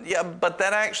saying. Yeah, but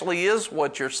that actually is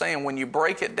what you're saying. When you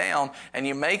break it down and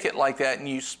you make it like that and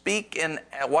you speak in,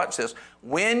 watch this,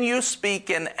 when you speak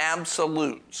in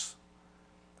absolutes,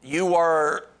 you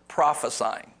are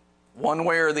prophesying one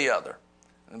way or the other.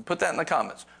 And put that in the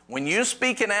comments. When you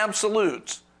speak in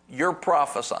absolutes, you're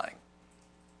prophesying.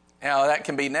 Now, that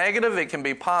can be negative, it can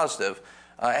be positive.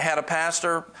 I had a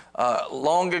pastor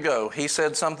long ago. He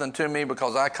said something to me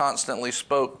because I constantly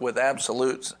spoke with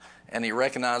absolutes, and he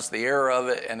recognized the error of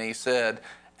it, and he said,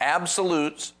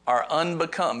 absolutes are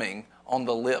unbecoming on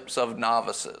the lips of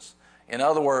novices. In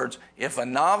other words, if a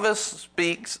novice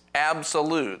speaks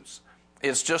absolutes,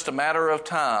 it's just a matter of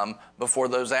time before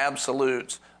those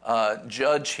absolutes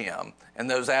judge him, and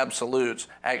those absolutes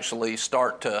actually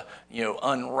start to,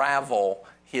 unravel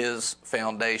his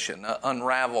foundation,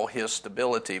 unravel his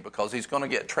stability, because he's going to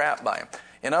get trapped by him.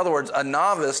 In other words, a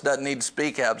novice doesn't need to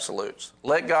speak absolutes.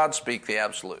 Let God speak the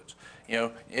absolutes.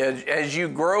 As you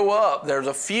grow up, there's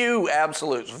a few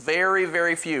absolutes, very,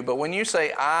 very few. But when you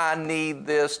say, I need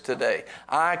this today,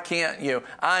 I can't,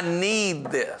 I need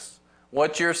this.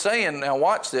 What you're saying, now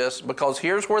watch this, because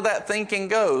here's where that thinking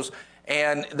goes.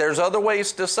 And there's other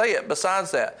ways to say it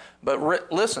besides that.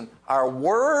 But listen, our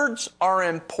words are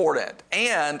important.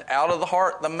 And out of the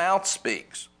heart, the mouth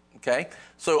speaks. Okay?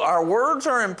 So our words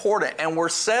are important, and we're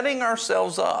setting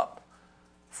ourselves up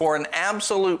for an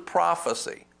absolute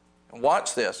prophecy. And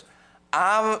watch this.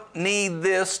 I need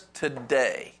this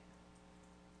today.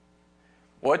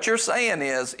 What you're saying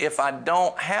is, if I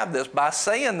don't have this, by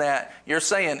saying that, you're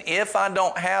saying, if I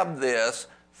don't have this,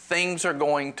 things are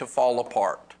going to fall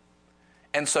apart.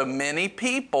 And so many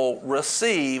people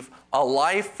receive a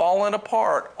life falling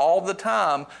apart all the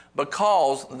time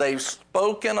because they've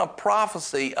spoken a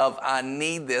prophecy of, I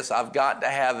need this, I've got to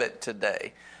have it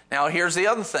today. Now here's the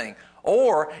other thing.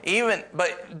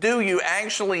 But do you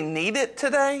actually need it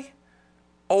today?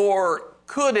 Or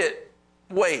could it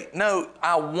wait? No,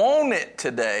 I want it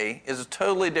today is a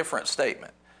totally different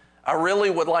statement. I really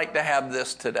would like to have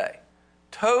this today.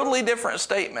 Totally different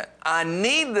statement. I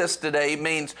need this today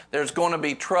means there's going to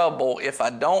be trouble if I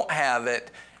don't have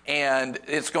it, and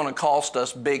it's going to cost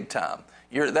us big time.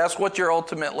 That's what you're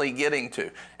ultimately getting to.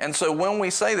 And so when we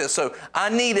say this, so I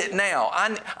need it now.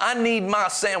 I need my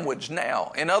sandwich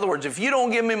now. In other words, if you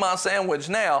don't give me my sandwich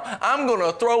now, I'm going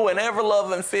to throw an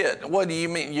ever-loving fit. What do you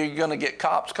mean? You're going to get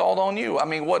cops called on you? I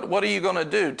mean, what are you going to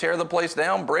do? Tear the place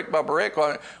down brick by brick?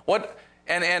 What?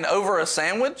 And over a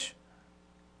sandwich?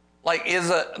 Like, is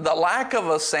the lack of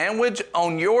a sandwich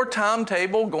on your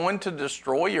timetable going to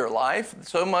destroy your life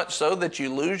so much so that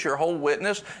you lose your whole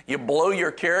witness? You blow your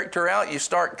character out. You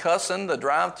start cussing the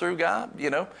drive-through guy,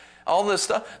 all this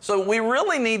stuff. So we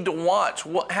really need to watch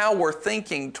how we're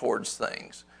thinking towards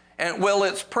things. And, well,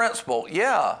 it's principle.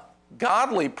 Yeah,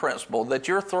 godly principle that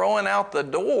you're throwing out the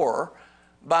door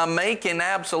by making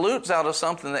absolutes out of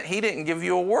something that he didn't give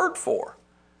you a word for.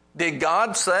 Did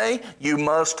God say you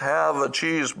must have a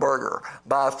cheeseburger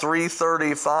by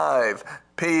 3:35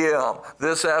 p.m.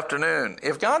 this afternoon?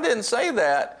 If God didn't say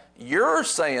that, you're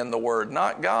saying the word,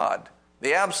 not God.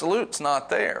 The absolute's not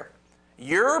there.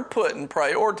 You're putting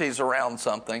priorities around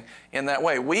something in that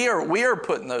way. We are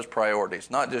putting those priorities,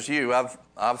 not just you.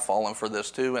 I've fallen for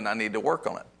this too, and I need to work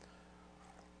on it.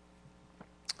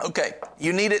 Okay,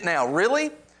 you need it now.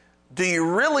 Really? Do you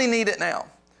really need it now?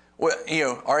 Well,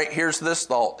 all right, here's this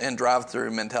thought in drive-through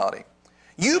mentality.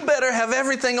 You better have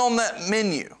everything on that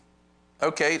menu.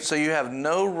 Okay, so you have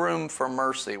no room for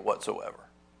mercy whatsoever.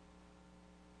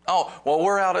 Oh,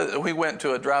 well, we went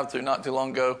to a drive-through not too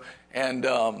long ago, and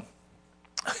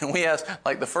we asked,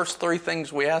 like, the first 3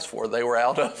 things we asked for, they were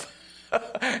out of.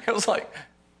 It was like,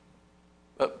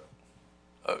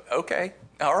 okay,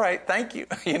 all right, thank you.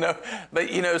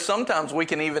 But, sometimes we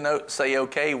can even say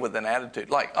okay with an attitude,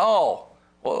 like, oh,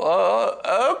 well,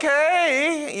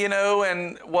 okay,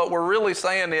 and what we're really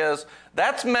saying is,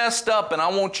 that's messed up and I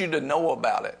want you to know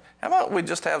about it. How about we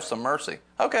just have some mercy?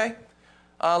 Okay,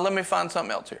 let me find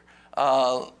something else here.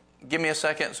 Give me a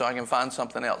second so I can find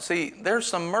something else. See, there's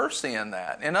some mercy in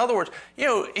that. In other words,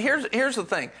 here's the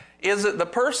thing. Is it the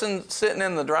person sitting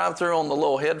in the drive-thru on the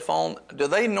little headphone, are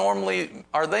they normally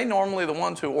the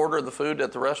ones who order the food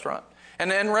at the restaurant?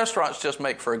 And then restaurants just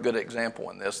make for a good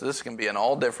example in this. This can be in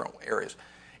all different areas.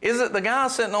 Is it the guy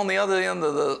sitting on the other end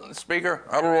of the speaker?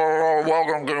 What are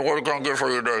you going to get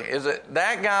for you today? Is it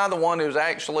that guy the one who's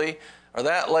actually, or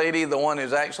that lady the one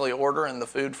who's actually ordering the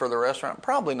food for the restaurant?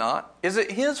 Probably not. Is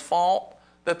it his fault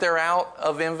that they're out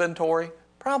of inventory?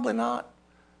 Probably not.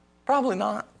 Probably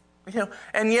not.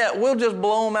 And yet we'll just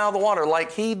blow him out of the water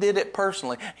like he did it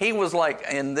personally. He was like,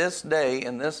 in this day,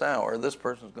 in this hour, this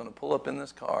person's going to pull up in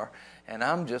this car and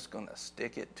I'm just going to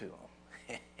stick it to him.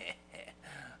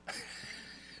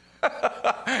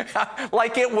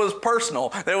 Like it was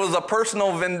personal. There was a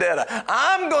personal vendetta.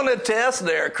 I'm going to test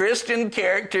their Christian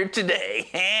character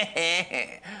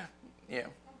today. Yeah.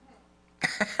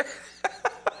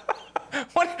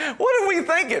 What are we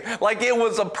thinking? Like it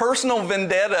was a personal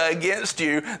vendetta against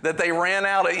you that they ran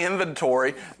out of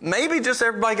inventory. Maybe just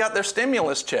everybody got their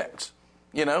stimulus checks,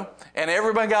 and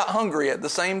everybody got hungry at the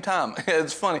same time.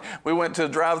 It's funny. We went to a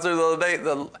drive-thru the other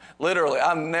day. Literally,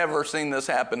 I've never seen this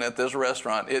happen at this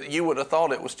restaurant. You would have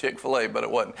thought it was Chick-fil-A, but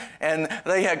it wasn't. And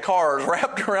they had cars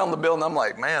wrapped around the building. I'm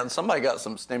like, man, somebody got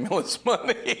some stimulus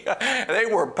money. They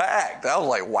were packed. I was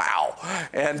like, wow.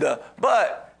 And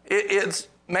but it's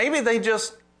maybe they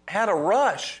just had a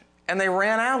rush and they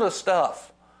ran out of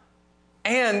stuff.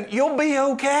 And you'll be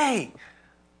okay.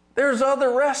 There's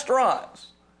other restaurants.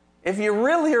 If you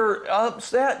really are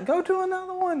upset, go to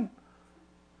another one.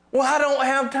 Well, I don't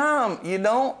have time. You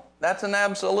don't? That's an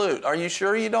absolute. Are you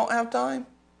sure you don't have time?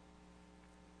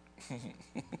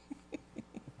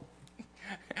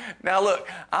 Now look,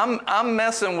 I'm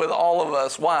messing with all of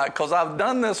us. Why? Because I've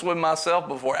done this with myself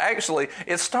before. Actually,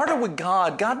 it started with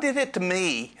God. God did it to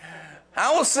me.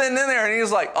 I was sitting in there and he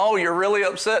was like, oh, you're really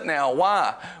upset now.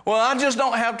 Why? Well, I just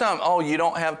don't have time. Oh, you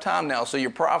don't have time now, so you're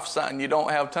prophesying you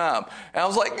don't have time. And I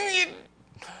was like,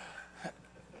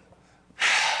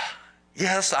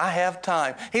 yes, I have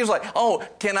time. He was like, oh,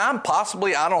 can I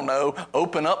possibly, I don't know,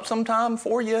 open up some time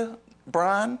for you,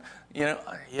 Brian?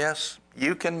 Yes,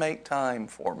 you can make time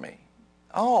for me.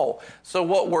 Oh, so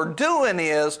what we're doing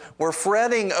is we're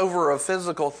fretting over a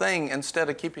physical thing instead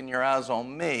of keeping your eyes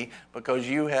on me because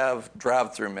you have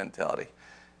drive-through mentality.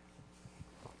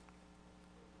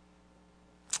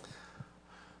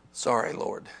 Sorry,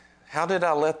 Lord. How did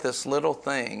I let this little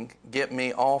thing get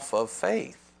me off of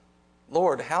faith?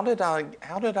 Lord, how did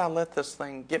I let this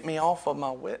thing get me off of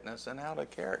my witness and out of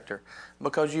character?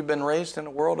 Because you've been raised in a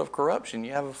world of corruption.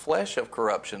 You have a flesh of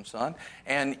corruption, son.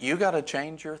 And you got to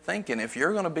change your thinking. If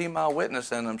you're going to be my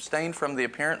witness and abstain from the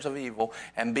appearance of evil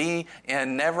and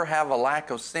never have a lack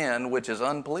of sin, which is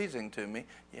unpleasing to me,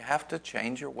 you have to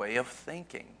change your way of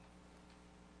thinking.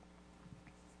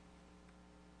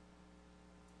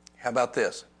 How about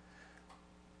this?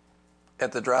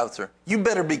 At the drive-thru, you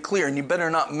better be clear and you better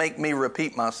not make me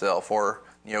repeat myself or,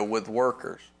 with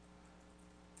workers.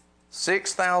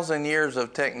 6,000 years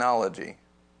of technology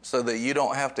so that you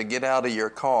don't have to get out of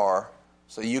your car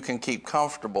so you can keep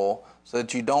comfortable, so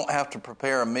that you don't have to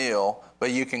prepare a meal,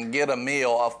 but you can get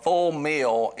a full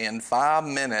meal in 5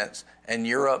 minutes, and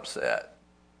you're upset.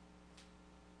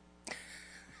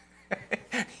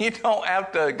 You don't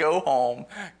have to go home,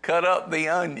 cut up the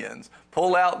onions,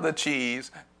 pull out the cheese,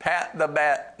 pat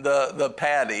the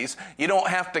patties. You don't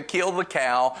have to kill the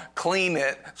cow, clean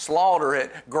it, slaughter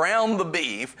it, ground the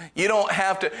beef. You don't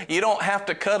have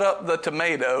to cut up the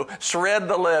tomato, shred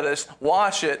the lettuce,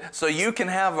 wash it so you can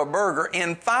have a burger.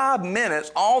 In 5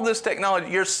 minutes, all this technology,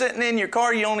 you're sitting in your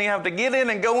car, you only have to get in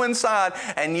and go inside,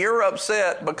 and you're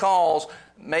upset because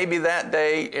maybe that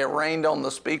day it rained on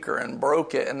the speaker and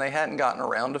broke it and they hadn't gotten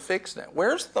around to fixing it.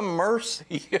 Where's the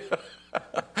mercy?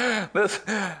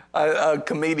 A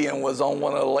comedian was on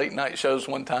one of the late night shows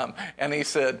one time, and he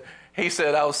said,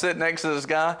 I was sitting next to this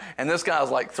guy, and this guy was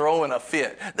like throwing a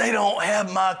fit. They don't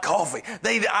have my coffee.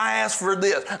 I asked for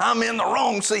this. I'm in the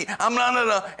wrong seat. I'm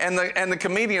not. And the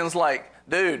comedian's like,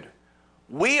 dude,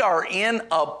 we are in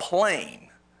a plane.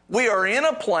 We are in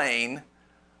a plane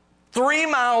 3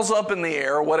 miles up in the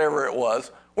air, whatever it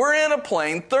was. We're in a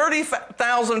plane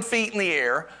 30,000 feet in the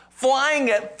air, flying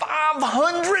at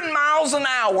 500 miles an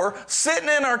hour, sitting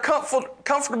in our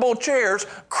comfortable chairs,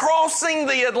 crossing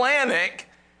the Atlantic,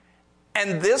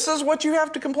 and this is what you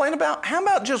have to complain about? How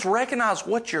about just recognize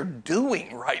what you're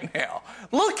doing right now?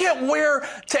 Look at where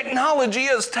technology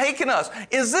has taken us.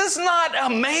 Is this not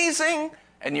amazing?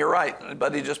 And you're right,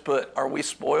 buddy just put, are we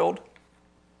spoiled?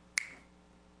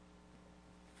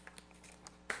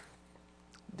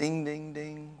 Ding, ding,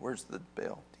 ding. Where's the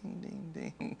bell? Ding,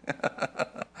 ding, ding.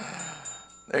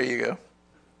 There you go.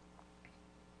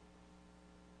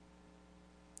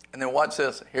 And then watch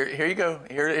this. Here you go.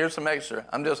 Here's some extra.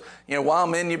 I'm just, while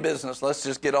I'm in your business, let's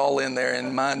just get all in there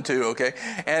and mine too, okay?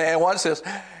 And watch this.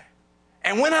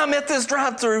 And when I'm at this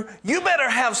drive-thru, you better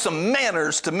have some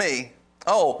manners to me.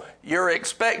 Oh, you're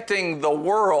expecting the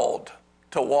world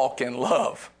to walk in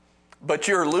love, but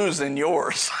you're losing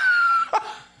yours.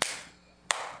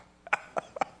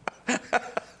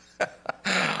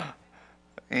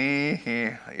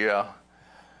 Yeah.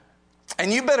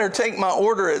 And you better take my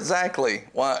order exactly.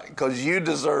 Why? Because you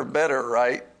deserve better,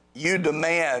 right? You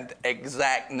demand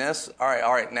exactness. All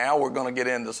right, now we're going to get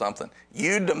into something.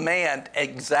 You demand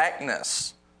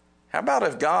exactness. How about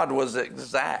if God was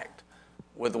exact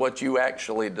with what you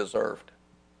actually deserved?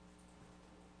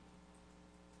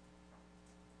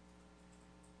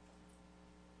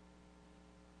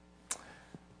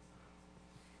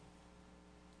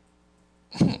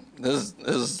 This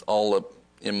is all up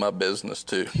in my business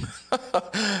too.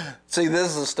 See, this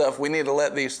is the stuff we need to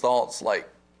let these thoughts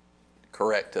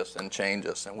correct us and change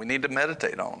us, and we need to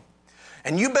meditate on them.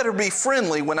 And you better be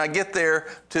friendly when I get there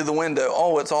to the window.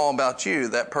 Oh, it's all about you.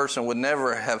 That person would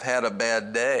never have had a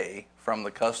bad day from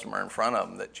the customer in front of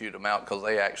them that chewed them out, because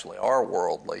they actually are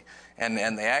worldly. And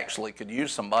they actually could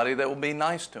use somebody that would be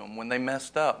nice to them when they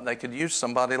messed up. They could use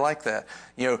somebody like that.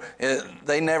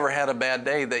 They never had a bad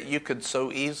day that you could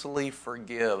so easily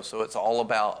forgive. So it's all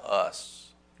about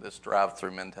us, this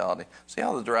drive-through mentality. See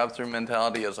how the drive-through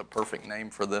mentality is a perfect name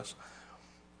for this?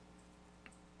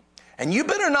 And you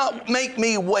better not make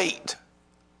me wait.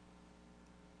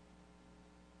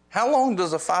 How long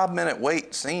does a 5-minute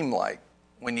wait seem like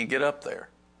when you get up there?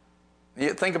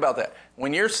 You think about that.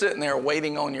 When you're sitting there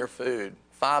waiting on your food,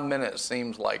 5 minutes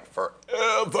seems like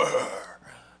forever.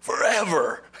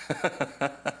 Forever.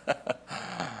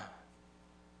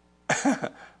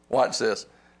 Watch this.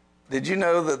 Did you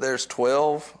know that there's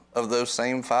 12 of those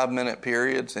same 5-minute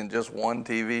periods in just one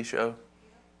TV show?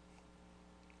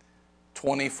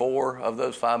 24 of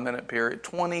those 5-minute periods.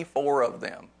 24 of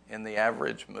them in the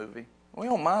average movie. We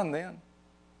don't mind then.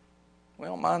 We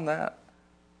don't mind that.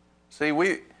 See,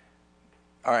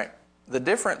 all right, the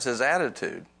difference is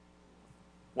attitude.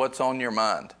 What's on your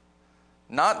mind?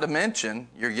 Not to mention,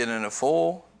 you're getting a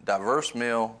full, diverse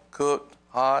meal, cooked,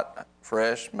 hot,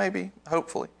 fresh, maybe,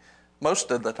 hopefully,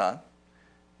 most of the time.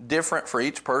 Different for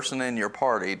each person in your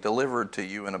party, delivered to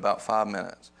you in about 5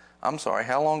 minutes. I'm sorry,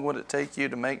 how long would it take you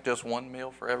to make just one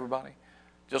meal for everybody?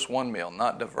 Just one meal,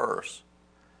 not diverse.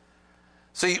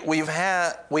 See, we have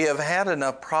had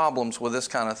enough problems with this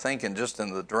kind of thinking just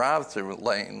in the drive-through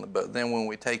lane, but then when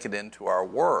we take it into our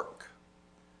work,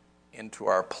 into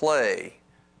our play,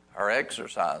 our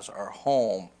exercise, our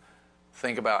home,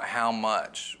 think about how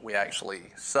much we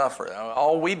actually suffer.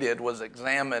 All we did was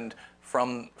examined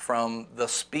from the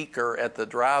speaker at the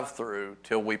drive-through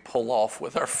till we pull off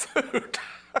with our food.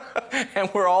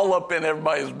 And we're all up in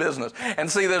everybody's business.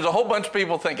 And see, there's a whole bunch of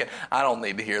people thinking, I don't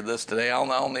need to hear this today. I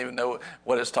don't even know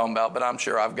what it's talking about, but I'm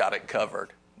sure I've got it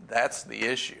covered. That's the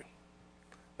issue.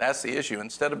 That's the issue.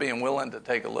 Instead of being willing to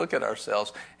take a look at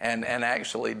ourselves and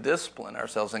actually discipline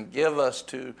ourselves and give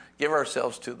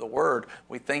ourselves to the Word,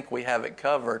 we think we have it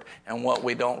covered. And what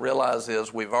we don't realize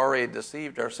is we've already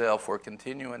deceived ourselves. We're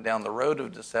continuing down the road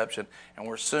of deception, and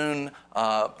we're soon,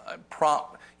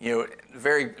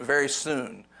 very, very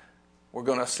soon, we're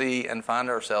going to see and find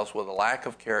ourselves with a lack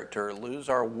of character, lose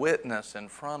our witness in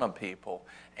front of people,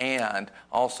 and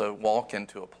also walk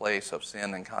into a place of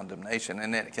sin and condemnation.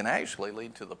 And it can actually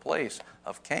lead to the place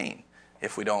of Cain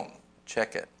if we don't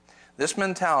check it. This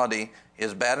mentality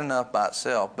is bad enough by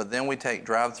itself, but then we take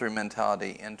drive-through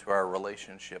mentality into our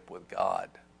relationship with God.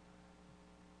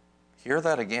 Hear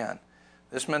that again.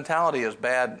 This mentality is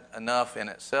bad enough in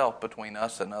itself between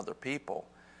us and other people,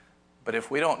 but if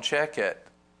we don't check it,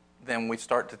 then we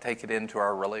start to take it into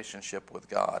our relationship with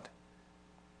God.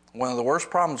 One of the worst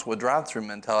problems with drive-through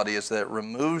mentality is that it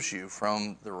removes you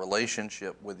from the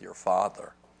relationship with your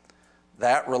Father.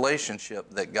 That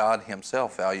relationship that God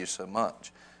Himself values so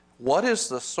much. What is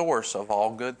the source of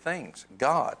all good things?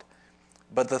 God.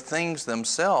 But the things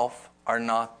themselves are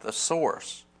not the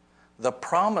source. The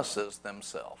promises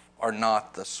themselves are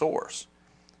not the source.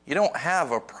 You don't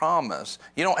have a promise.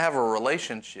 You don't have a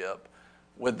relationship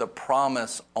with the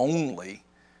promise only.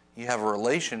 You have a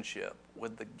relationship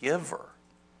with the giver.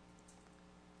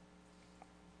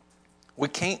 We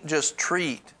can't just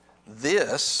treat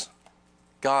this,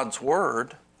 God's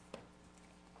Word,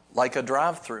 like a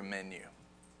drive-through menu.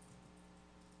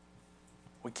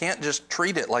 We can't just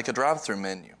treat it like a drive-through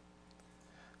menu.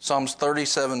 Psalms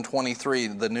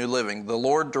 37:23, the New Living. The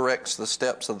Lord directs the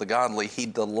steps of the godly. He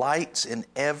delights in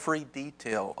every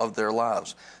detail of their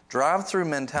lives. Drive-through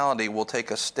mentality will take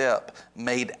a step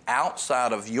made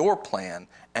outside of your plan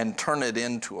and turn it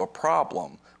into a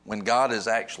problem when God is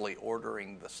actually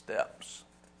ordering the steps.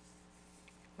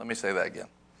 Let me say that again.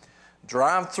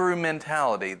 Drive-through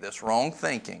mentality, this wrong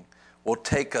thinking, will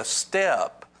take a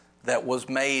step that was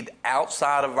made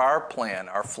outside of our plan,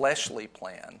 our fleshly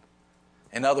plan.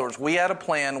 In other words, we had a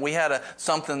plan, we had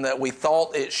something that we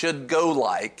thought it should go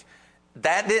like.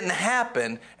 That didn't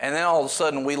happen, and then all of a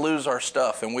sudden we lose our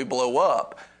stuff and we blow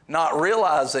up, not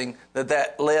realizing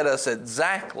that led us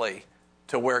exactly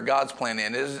to where God's plan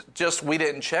is. It's just we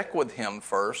didn't check with Him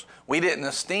first. We didn't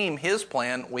esteem His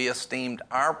plan. We esteemed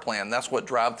our plan. That's what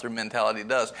drive-through mentality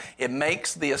does. It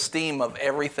makes the esteem of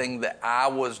everything that I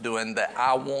was doing, that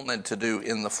I wanted to do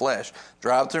in the flesh.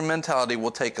 Drive-through mentality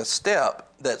will take a step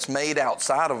that's made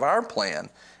outside of our plan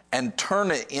and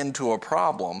turn it into a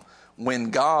problem when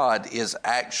God is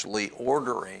actually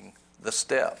ordering the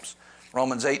steps.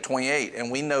 Romans 8:28,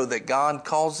 and we know that God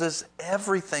causes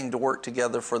everything to work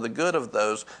together for the good of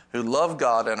those who love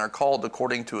God and are called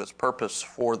according to His purpose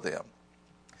for them.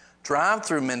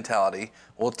 Drive-through mentality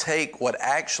will take what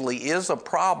actually is a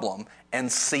problem and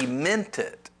cement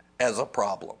it as a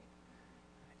problem.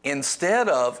 Instead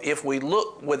of, if we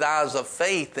look with eyes of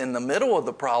faith in the middle of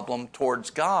the problem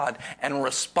towards God and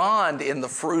respond in the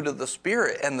fruit of the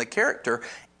Spirit and the character,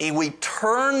 we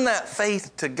turn that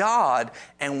faith to God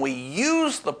and we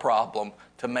use the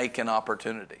to make an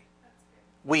opportunity.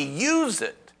 We use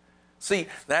it. See,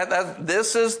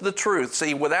 this is the truth.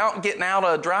 See, without getting out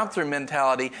of a drive-through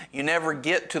mentality, you never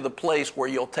get to the place where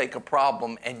you'll take a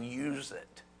problem and use it.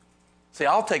 See,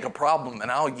 I'll take a problem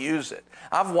and I'll use it.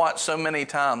 I've watched so many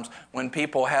times when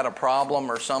people had a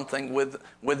problem or something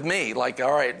with me, like,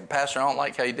 all right, Pastor, I don't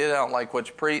like how you did it, I don't like what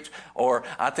you preach, or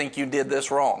I think you did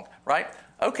this wrong, right?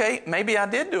 Okay, maybe I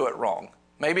did do it wrong.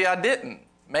 Maybe I didn't.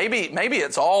 Maybe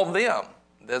it's all them.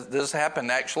 This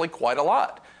happened actually quite a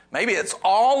lot. Maybe it's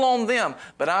all on them,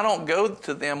 but I don't go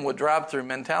to them with drive-through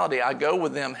mentality. I go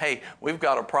with them, hey, we've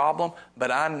got a problem, but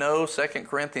I know 2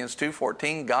 Corinthians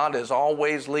 2:14, God is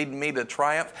always leading me to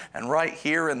triumph, and right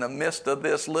here in the midst of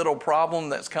this little problem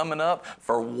that's coming up,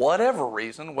 for whatever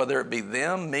reason, whether it be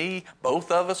them, me,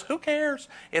 both of us, who cares?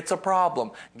 It's a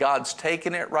problem. God's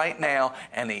taking it right now,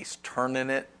 and He's turning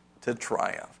it to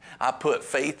triumph. I put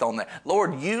faith on that.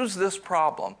 Lord, use this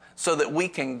problem so that we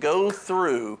can go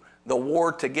through the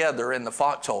war together in the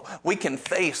foxhole. We can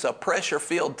face a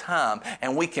pressure-filled time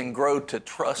and we can grow to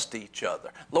trust each other.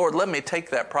 Lord, let me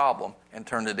take that problem and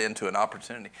turn it into an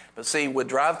opportunity. But see, with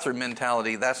drive-through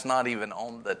mentality, that's not even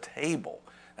on the table.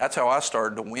 That's how I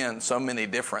started to win so many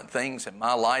different things in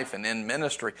my life and in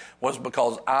ministry, was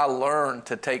because I learned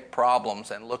to take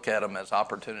problems and look at them as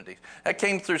opportunities. That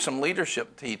came through some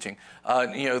leadership teaching,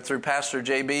 through Pastor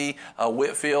J.B.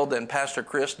 Whitfield and Pastor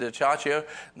Chris DiCiaccio.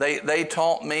 They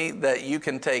taught me that you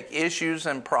can take issues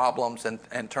and problems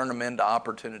and turn them into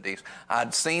opportunities.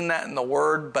 I'd seen that in the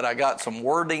Word, but I got some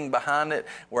wording behind it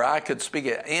where I could speak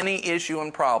it. Any issue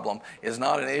and problem is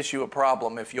not an issue or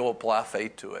problem if you'll apply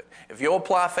faith to it. If you'll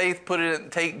apply faith,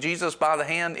 take Jesus by the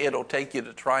hand, it'll take you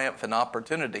to triumph and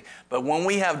opportunity. But when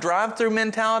we have drive-through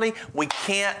mentality, we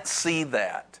can't see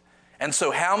that. And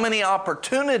so how many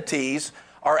opportunities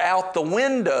are out the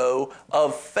window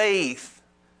of faith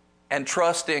and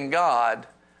trust in God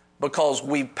because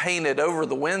we painted over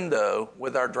the window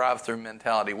with our drive-through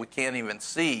mentality? We can't even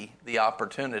see the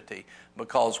opportunity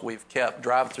because we've kept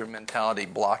drive-through mentality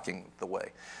blocking the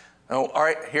way. Oh, all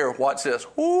right, here, watch this.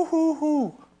 Hoo, hoo,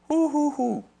 hoo. Hoo, hoo,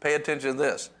 hoo. Pay attention to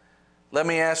this. Let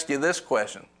me ask you this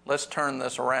question. Let's turn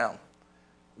this around.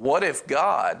 What if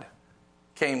God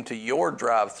came to your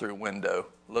drive-through window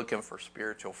looking for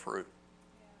spiritual fruit?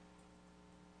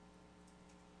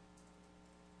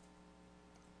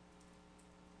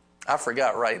 I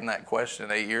forgot writing that question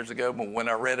 8 years ago, but when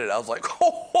I read it, I was like,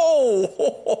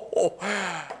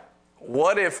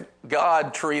 What if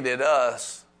God treated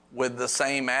us with the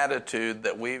same attitude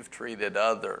that we've treated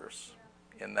others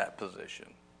in that position?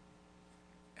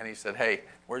 And he said, hey,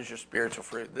 where's your spiritual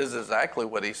fruit? This is exactly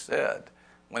what he said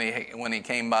when he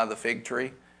came by the fig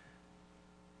tree.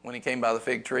 When he came by the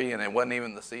fig tree, and it wasn't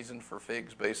even the season for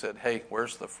figs, but he said, hey,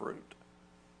 where's the fruit?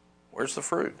 Where's the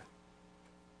fruit?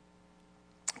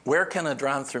 Where can a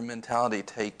drive-through mentality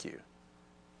take you?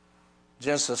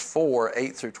 Genesis 4,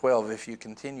 8 through 12, if you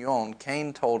continue on,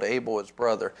 Cain told Abel his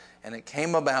brother, and it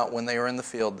came about when they were in the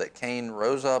field that Cain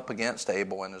rose up against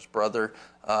Abel, and his brother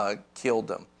killed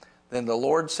him. Then the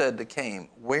Lord said to Cain,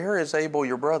 where is Abel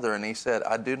your brother? And he said,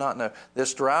 I do not know.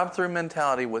 This drive-through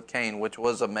mentality with Cain, which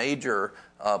was a major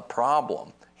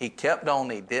problem, he kept on,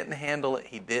 he didn't handle it,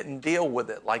 he didn't deal with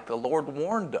it like the Lord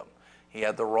warned him. He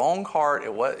had the wrong heart.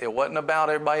 It wasn't about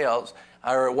everybody else,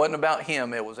 or it wasn't about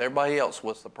him. It was everybody else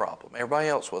was the problem. Everybody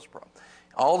else was the problem.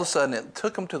 All of a sudden, it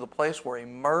took him to the place where he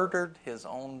murdered his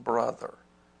own brother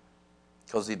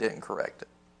because he didn't correct it.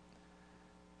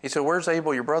 He said, where's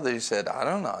Abel, your brother? He said,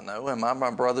 I do not know. Am I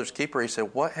my brother's keeper? He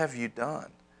said, what have you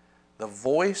done? The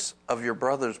voice of your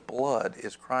brother's blood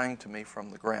is crying to me from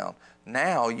the ground.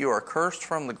 Now you are cursed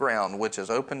from the ground, which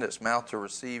has opened its mouth to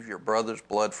receive your brother's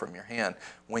blood from your hand.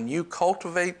 When you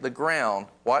cultivate the ground,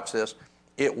 watch this,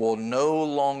 it will no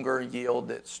longer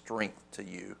yield its strength to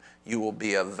you. You will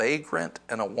be a vagrant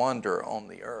and a wanderer on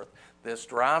the earth. This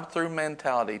drive-through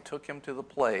mentality took him to the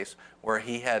place where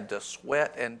he had to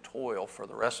sweat and toil for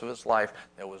the rest of his life.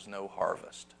 There was no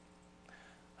harvest.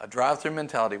 A drive-through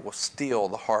mentality will steal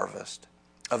the harvest.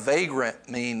 A vagrant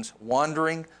means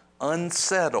wandering,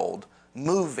 unsettled,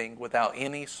 moving without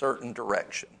any certain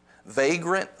direction.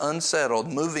 Vagrant,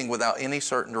 unsettled, moving without any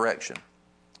certain direction.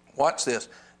 Watch this.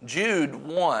 Jude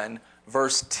 1,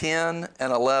 verse 10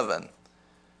 and 11.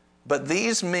 But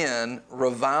these men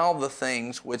revile the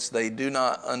things which they do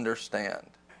not understand,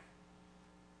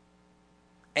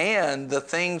 and the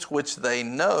things which they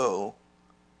know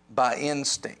by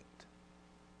instinct.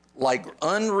 Like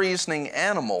unreasoning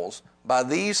animals, by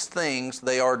these things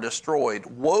they are destroyed.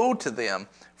 Woe to them,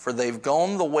 for they've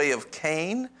gone the way of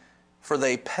Cain, for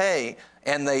they pay,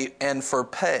 and for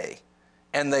pay.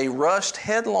 And they rushed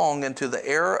headlong into the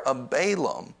error of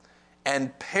Balaam,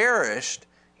 and perished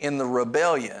in the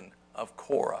rebellion of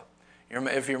Korah.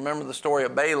 If you remember the story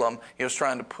of Balaam, he was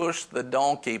trying to push the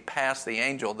donkey past the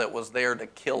angel that was there to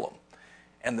kill him.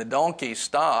 And the donkey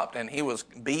stopped, and he was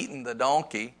beating the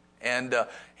donkey, and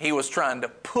he was trying to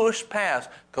push past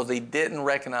because he didn't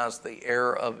recognize the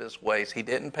error of his ways. He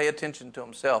didn't pay attention to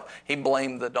himself. He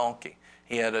blamed the donkey.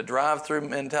 He had a drive-through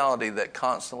mentality that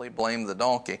constantly blamed the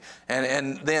donkey.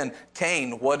 And then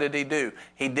Cain, what did he do?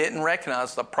 He didn't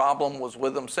recognize the problem was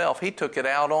with himself. He took it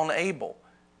out on Abel.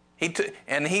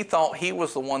 And he thought he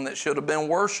was the one that should have been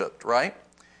worshipped, right?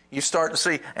 You start to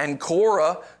see, and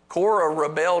Korah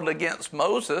rebelled against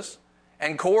Moses,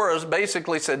 and Korah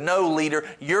basically said, no, leader,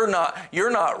 you're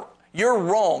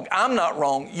wrong. I'm not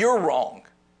wrong, you're wrong.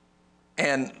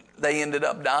 And they ended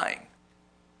up dying.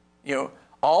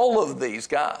 All of these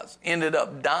guys ended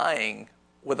up dying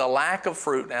with a lack of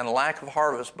fruit and a lack of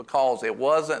harvest because it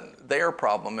wasn't their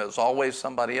problem. It was always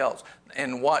somebody else.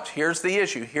 And watch, here's the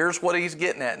issue. Here's what he's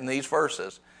getting at in these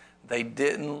verses. They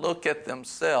didn't look at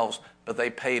themselves, but they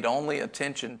paid only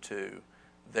attention to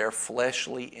their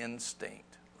fleshly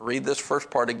instinct Read this first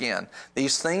part again.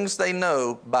 These things they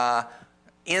know by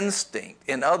instinct.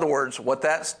 In other words, what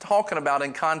that's talking about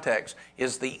in context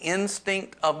is the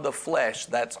instinct of the flesh.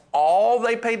 That's all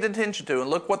they paid attention to. And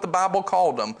look what the Bible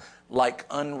called them, like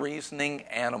unreasoning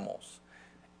animals.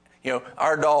 You know,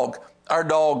 our dog,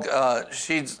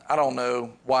 she's, I don't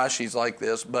know why she's like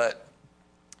this, but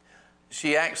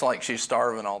she acts like she's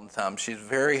starving all the time. She's a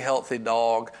very healthy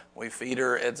dog. We feed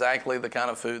her exactly the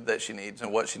kind of food that she needs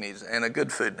and what she needs, and a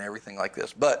good food and everything like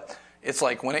this. But it's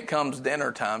like when it comes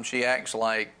dinner time, she acts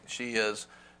like she is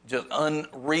just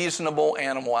unreasonable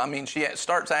animal. I mean, she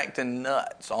starts acting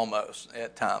nuts almost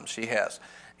at times. She has.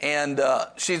 And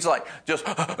she's like,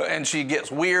 and she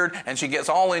gets weird, and she gets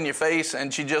all in your face,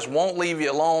 and she just won't leave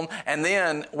you alone. And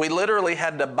then we literally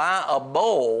had to buy a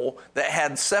bowl that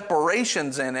had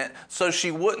separations in it so she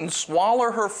wouldn't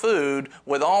swallow her food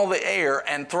with all the air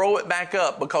and throw it back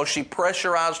up, because she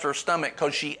pressurized her stomach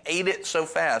because she ate it so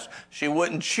fast. She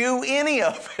wouldn't chew any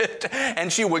of it,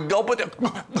 and she would gulp it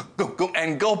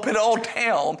and gulp it all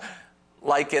down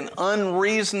like an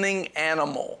unreasoning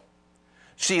animal.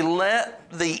 She let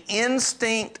the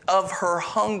instinct of her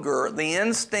hunger, the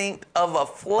instinct of a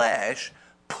flesh,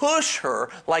 push her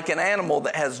like an animal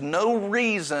that has no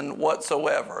reason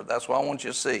whatsoever. That's what I want you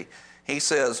to see. He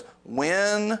says,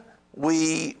 when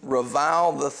we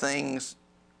revile the things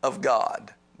of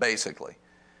God, basically,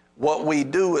 what we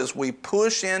do is we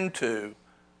push into,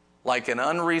 like an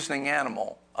unreasoning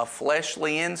animal, a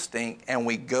fleshly instinct, and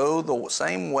we go the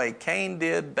same way Cain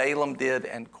did, Balaam did,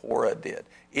 and Korah did.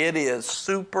 It is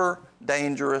super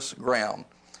dangerous ground.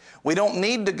 We don't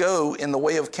need to go in the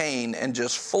way of Cain and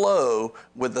just flow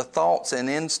with the thoughts and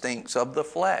instincts of the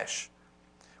flesh.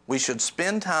 We should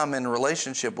spend time in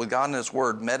relationship with God and His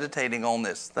Word, meditating on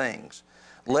these things.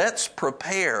 Let's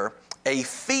prepare a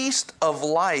feast of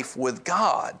life with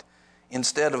God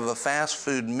instead of a fast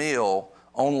food meal,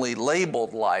 only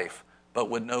labeled life, but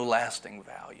with no lasting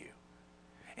value.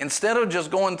 Instead of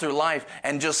just going through life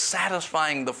and just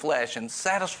satisfying the flesh and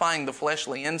satisfying the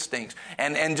fleshly instincts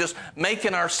and just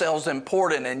making ourselves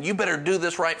important, and you better do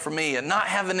this right for me, and not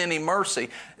having any mercy,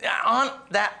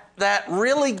 that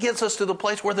really gets us to the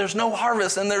place where there's no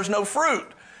harvest and there's no fruit.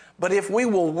 But if we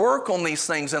will work on these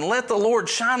things and let the Lord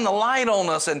shine the light on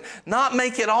us and not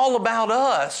make it all about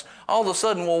us, all of a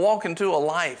sudden we'll walk into a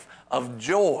life of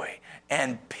joy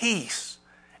and peace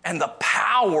and the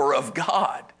power of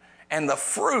God and the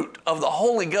fruit of the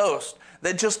Holy Ghost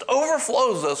that just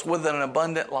overflows us with an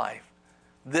abundant life.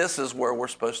 This is where we're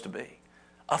supposed to be.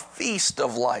 A feast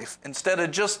of life. Instead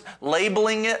of just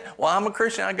labeling it, well, I'm a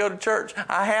Christian, I go to church,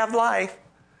 I have life.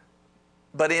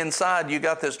 But inside you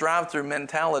got this drive-through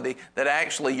mentality that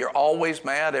actually you're always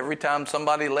mad every time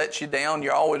somebody lets you down.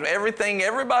 You're always, everything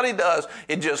everybody does,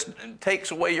 it just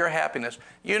takes away your happiness.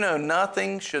 You know,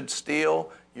 nothing should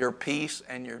steal your peace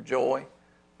and your joy.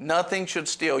 Nothing should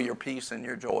steal your peace and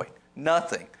your joy.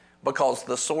 Nothing. Because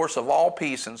the source of all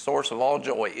peace and source of all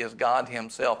joy is God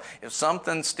Himself. If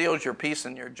something steals your peace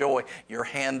and your joy, you're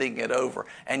handing it over.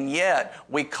 And yet,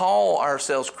 we call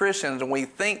ourselves Christians and we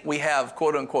think we have,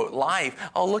 quote unquote, life.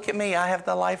 Oh, look at me, I have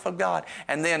the life of God.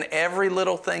 And then every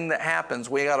little thing that happens,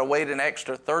 we got to wait an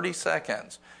extra 30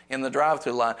 seconds in the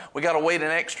drive-through line. We got to wait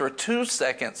an extra 2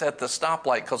 seconds at the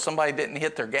stoplight because somebody didn't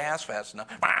hit their gas fast enough.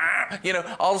 You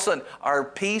know, all of a sudden, our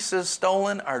peace is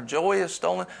stolen, our joy is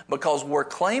stolen because we're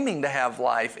claiming to have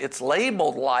life. It's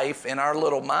labeled life in our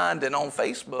little mind and on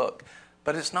Facebook,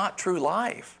 but it's not true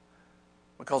life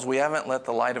because we haven't let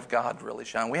the light of God really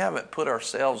shine. We haven't put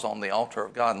ourselves on the altar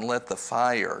of God and let the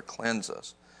fire cleanse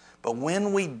us. But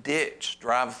when we ditch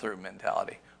drive-through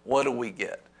mentality, what do we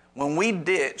get? When we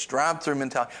ditch drive-through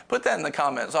mentality, put that in the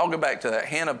comments. I'll go back to that.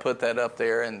 Hannah put that up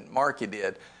there and Marky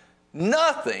did.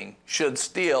 Nothing should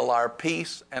steal our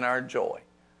peace and our joy.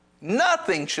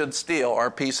 Nothing should steal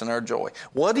our peace and our joy.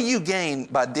 What do you gain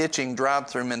by ditching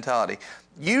drive-through mentality?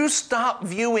 You stop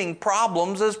viewing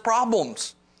problems as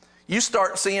problems. You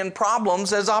start seeing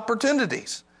problems as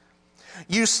opportunities.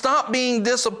 You stop being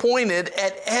disappointed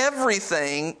at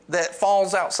everything that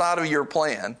falls outside of your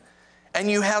plan. And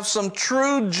you have some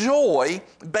true joy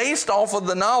based off of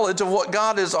the knowledge of what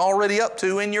God is already up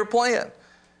to in your plan.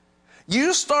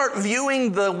 You start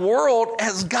viewing the world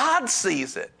as God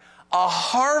sees it. A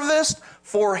harvest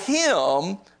for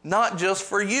Him, not just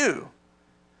for you.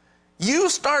 You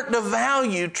start to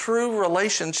value true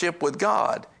relationship with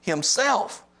God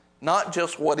Himself, not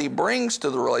just what He brings to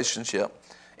the relationship.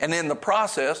 And in the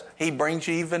process, He brings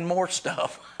you even more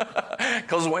stuff.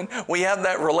 Because when we have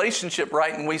that relationship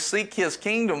right and we seek His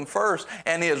kingdom first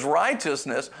and His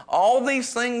righteousness, all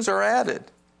these things are added.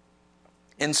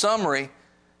 In summary,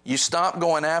 You stop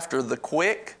going after the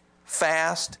quick,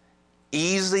 fast,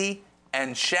 easy,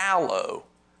 and shallow,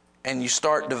 and you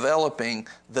start developing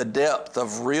the depth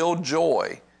of real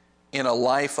joy in a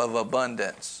life of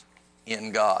abundance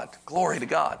in God. Glory to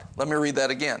God. Let me read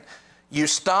that again. You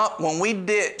stop, when we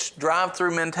ditch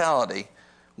drive-through mentality,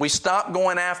 we stop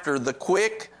going after the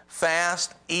quick,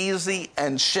 fast, easy,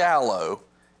 and shallow,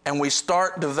 and we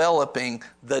start developing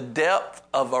the depth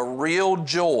of a real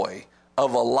joy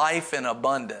of a life in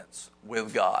abundance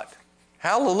with God.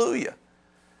 Hallelujah.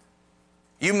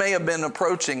 You may have been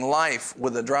approaching life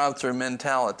with a drive-through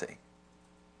mentality.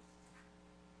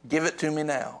 Give it to me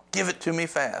now. Give it to me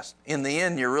fast. In the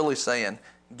end, you're really saying,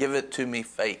 give it to me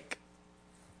fake.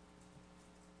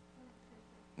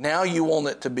 Now you want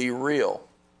it to be real.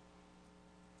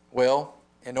 Well,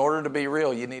 in order to be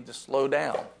real, you need to slow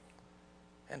down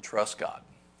and trust God.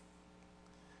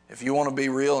 If you want to be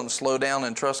real and slow down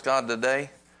and trust God today,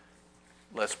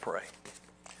 let's pray.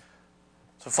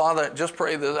 So, Father, just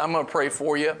pray this. I'm going to pray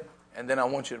for you, and then I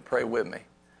want you to pray with me.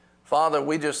 Father,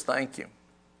 we just thank you.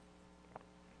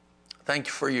 Thank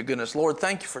you for your goodness. Lord,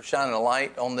 thank you for shining a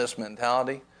light on this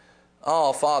mentality.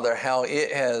 Oh, Father, how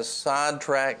it has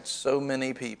sidetracked so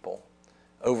many people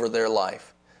over their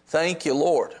life. Thank you,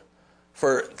 Lord.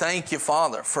 Thank you,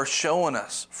 Father, for showing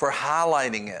us, for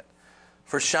highlighting it,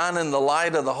 for shining the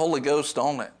light of the Holy Ghost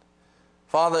on it.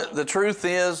 Father, the truth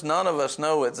is, none of us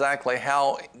know exactly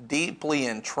how deeply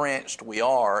entrenched we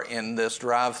are in this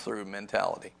drive-through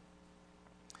mentality.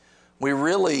 We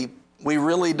really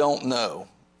don't know,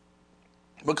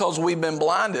 because we've been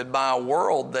blinded by a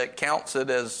world that counts it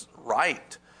as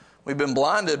right. We've been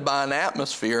blinded by an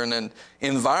atmosphere and an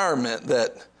environment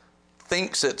that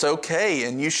thinks it's okay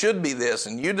and you should be this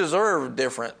and you deserve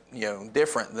different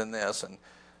than this. And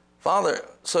Father,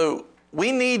 so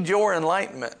we need your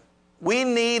enlightenment. We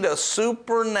need a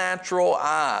supernatural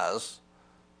eyes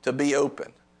to be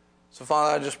open. So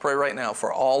Father, I just pray right now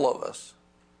for all of us.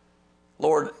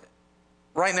 Lord,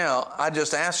 right now, I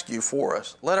just ask you for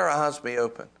us. Let our eyes be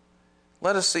open.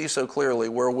 Let us see so clearly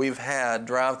where we've had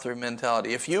drive-through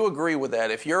mentality. If you agree with that,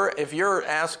 if you're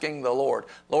asking the Lord,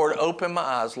 open my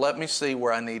eyes, let me see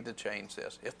where I need to change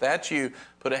this. If that's you,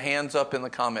 put a hands up in the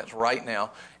comments right now,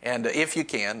 and if you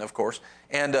can, of course,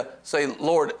 and say,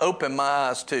 Lord, open my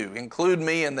eyes too. Include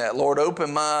me in that. Lord,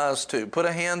 open my eyes too. Put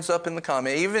a hands up in the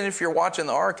comment. Even if you're watching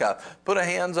the archive, put a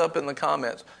hands up in the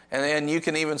comments, and then you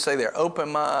can even say there,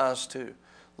 open my eyes too.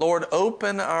 Lord,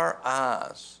 open our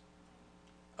eyes.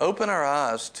 Open our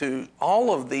eyes to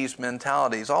all of these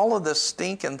mentalities, all of this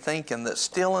stinking thinking that's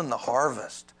still in the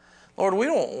harvest. Lord, we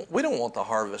don't want the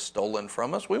harvest stolen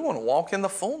from us. We want to walk in the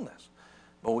fullness.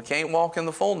 But we can't walk in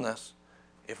the fullness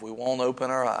if we won't open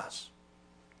our eyes.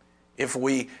 If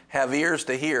we have ears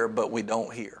to hear, but we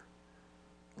don't hear.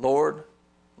 Lord,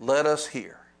 let us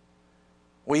hear.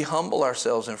 We humble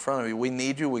ourselves in front of you. We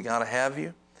need you. We got to have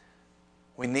you.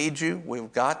 We need you.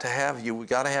 We've got to have you. We've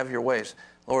got to have your ways.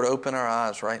 Lord, open our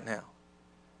eyes right now.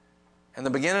 And the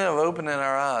beginning of opening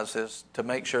our eyes is to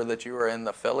make sure that you are in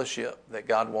the fellowship that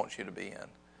God wants you to be in.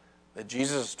 That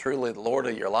Jesus is truly the Lord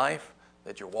of your life,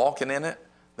 that you're walking in it,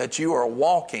 that you are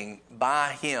walking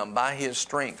by Him, by His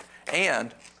strength,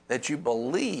 and that you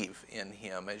believe in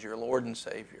Him as your Lord and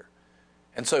Savior.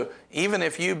 And so even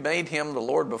if you made Him the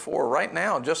Lord before, right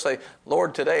now, just say,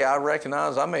 Lord, today I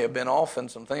recognize I may have been off in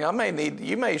some things.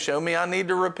 You may show me I need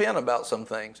to repent about some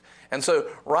things. And so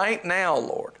right now,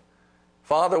 Lord,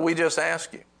 Father, we just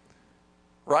ask you,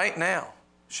 right now,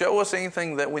 show us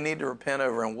anything that we need to repent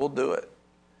over and we'll do it.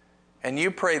 And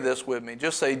you pray this with me.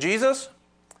 Just say, Jesus,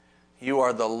 you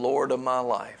are the Lord of my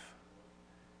life.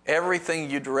 Everything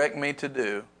you direct me to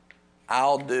do,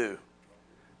 I'll do.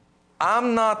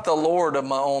 I'm not the Lord of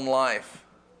my own life.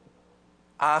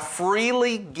 I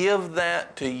freely give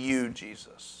that to you,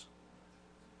 Jesus.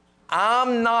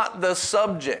 I'm not the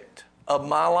subject of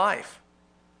my life.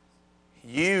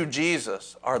 You,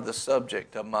 Jesus, are the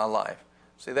subject of my life.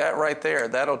 See that right there?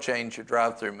 That'll change your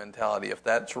drive-through mentality if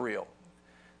that's real.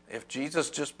 If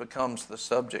Jesus just becomes the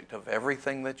subject of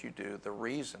everything that you do, the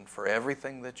reason for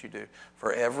everything that you do,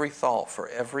 for every thought, for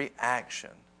every action,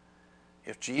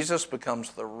 if Jesus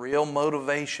becomes the real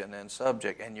motivation and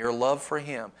subject and your love for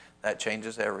Him, that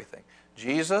changes everything.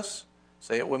 Jesus,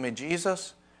 say it with me,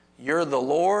 Jesus, you're the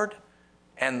Lord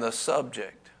and the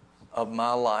subject of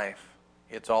my life.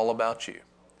 It's all about you.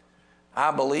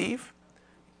 I believe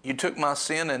you took my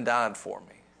sin and died for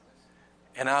me.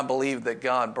 And I believe that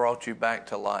God brought you back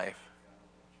to life.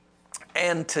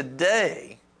 And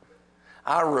today,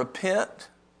 I repent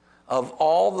of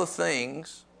all the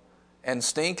things and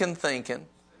stinking thinking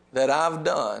that I've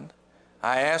done.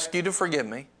 I ask you to forgive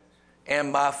me.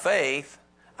 And by faith,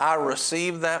 I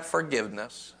receive that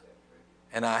forgiveness,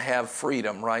 and I have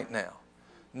freedom right now.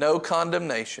 No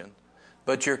condemnation,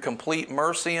 but your complete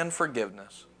mercy and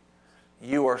forgiveness.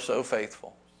 You are so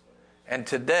faithful. And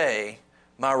today,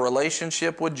 my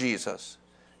relationship with Jesus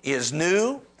is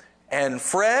new and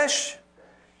fresh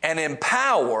and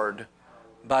empowered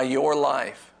by your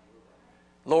life.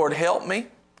 Lord, help me,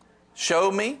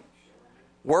 show me,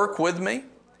 work with me,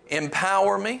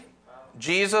 empower me.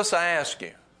 Jesus, I ask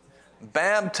you,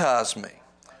 baptize me,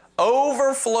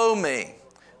 overflow me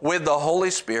with the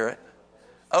Holy Spirit,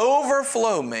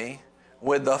 overflow me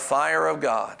with the fire of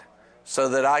God, so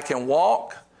that I can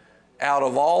walk out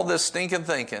of all this stinking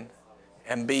thinking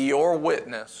and be your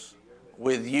witness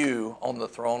with you on the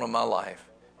throne of my life.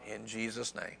 In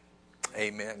Jesus' name.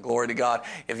 Amen. Glory to God.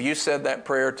 If you said that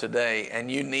prayer today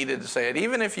and you needed to say it,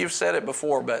 even if you've said it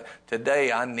before, but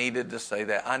today I needed to say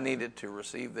that, I needed to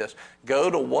receive this, go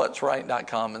to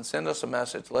what'sright.com and send us a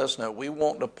message. Let us know. We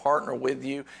want to partner with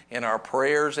you in our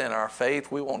prayers and our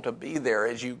faith. We want to be there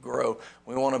as you grow.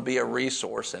 We want to be a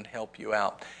resource and help you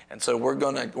out. And so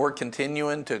we're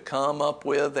continuing to come up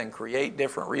with and create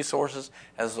different resources,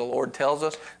 as the Lord tells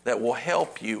us, that will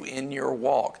help you in your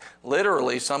walk.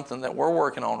 Literally, something that we're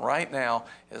working on right now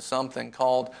is something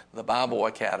called the Bible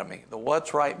Academy, the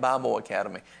What's Right Bible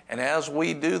Academy. And as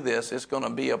we do this, it's going to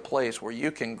be a place where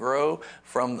you can grow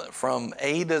from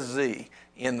A to Z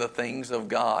in the things of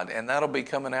God. And that'll be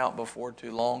coming out before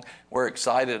too long. We're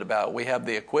excited about it. We have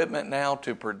the equipment now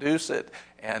to produce it,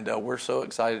 and we're so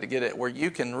excited to get it where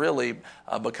you can really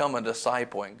become a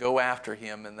disciple and go after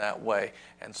Him in that way.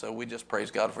 And so we just praise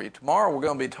God for you. Tomorrow we're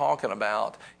going to be talking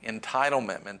about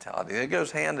entitlement mentality. It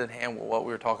goes hand in hand with what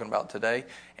we were talking about today.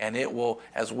 And it will,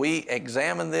 as we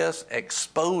examine this,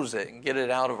 expose it, and get it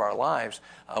out of our lives,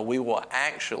 we will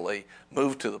actually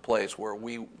move to the place where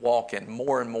we walk in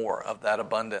more and more of that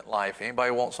abundant life.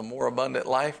 Anybody want some more abundant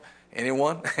life?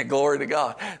 Anyone? Glory to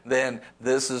God. Then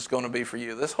this is going to be for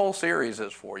you. This whole series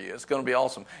is for you. It's going to be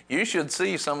awesome. You should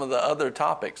see some of the other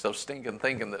topics of stinking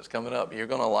thinking that's coming up. You're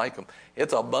going to like them.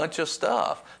 It's a bunch of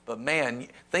stuff. But man,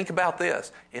 think about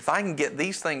this. If I can get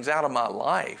these things out of my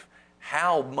life,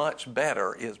 how much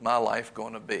better is my life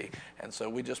going to be? And so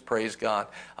we just praise God.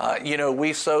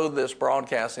 We sow this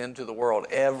broadcast into the world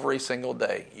every single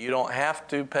day. You don't have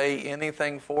to pay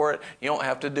anything for it. You don't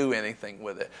have to do anything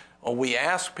with it. We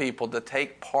ask people to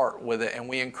take part with it, and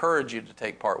we encourage you to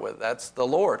take part with it. That's the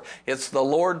Lord. It's the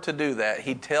Lord to do that.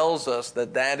 He tells us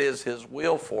that that is His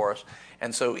will for us.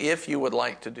 And so if you would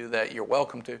like to do that, you're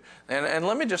welcome to. And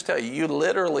let me just tell you, you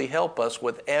literally help us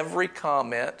with every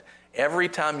comment. Every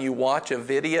time you watch a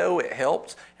video, it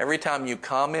helps. Every time you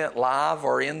comment live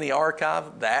or in the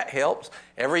archive, that helps.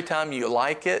 Every time you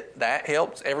like it, that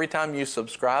helps. Every time you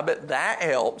subscribe it, that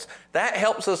helps. That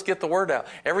helps us get the word out.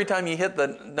 Every time you hit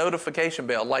the notification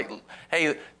bell, like,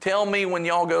 hey, tell me when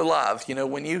y'all go live.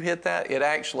 When you hit that, it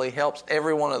actually helps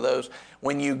every one of those.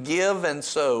 When you give and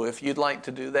sow, if you'd like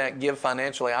to do that, give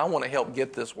financially. I want to help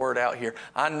get this word out here.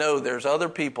 I know there's other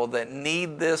people that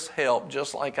need this help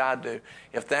just like I do.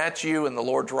 If that's you and the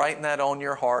Lord's writing that on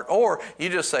your heart, or you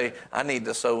just say, I need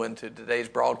to sow into today's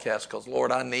broadcast because,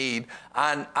 Lord,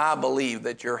 I believe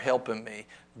that you're helping me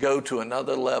go to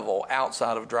another level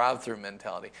outside of drive-through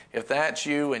mentality. If that's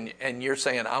you and you're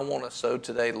saying, I want to sow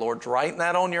today, the Lord's writing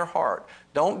that on your heart.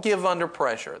 Don't give under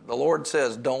pressure. The Lord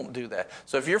says don't do that.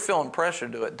 So if you're feeling pressure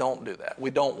to it, don't do that. We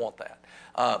don't want that.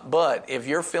 But if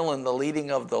you're feeling the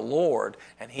leading of the Lord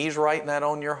and He's writing that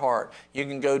on your heart, you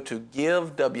can go to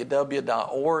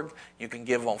giveww.org. You can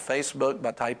give on Facebook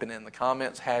by typing in the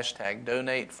comments,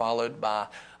 #donate, followed by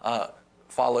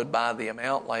the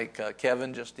amount like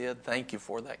Kevin just did. Thank you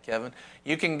for that, Kevin.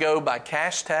 You can go by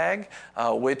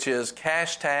 #, which is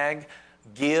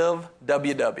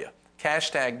 #GiveWW.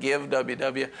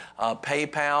 #GiveWW,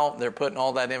 PayPal, they're putting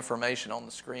all that information on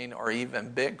the screen, or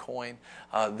even Bitcoin,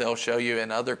 they'll show you, in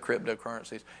other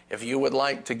cryptocurrencies. If you would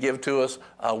like to give to us,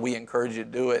 we encourage you to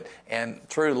do it. And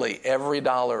truly, every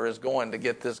dollar is going to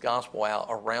get this gospel out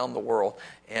around the world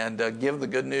and give the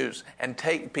good news and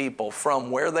take people from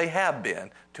where they have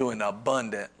been to an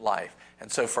abundant life.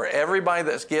 And so for everybody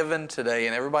that's given today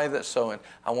and everybody that's sowing,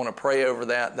 I want to pray over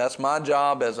that. That's my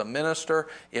job as a minister,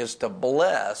 is to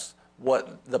bless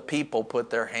what the people put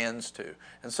their hands to.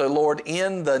 And so, Lord,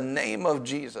 in the name of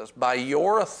Jesus, by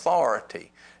your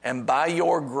authority and by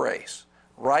your grace,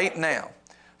 right now,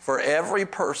 for every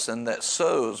person that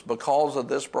sows because of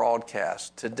this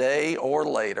broadcast, today or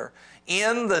later,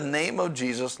 in the name of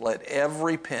Jesus, let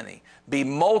every penny be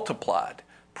multiplied,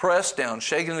 pressed down,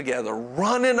 shaken together,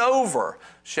 running over,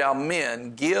 shall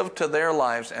men give to their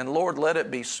lives. And Lord, let it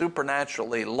be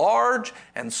supernaturally large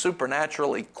and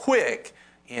supernaturally quick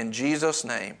in Jesus'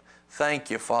 name. Thank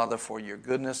you, Father, for your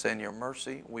goodness and your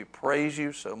mercy. We praise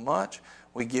you so much.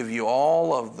 We give you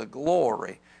all of the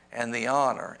glory and the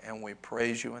honor, and we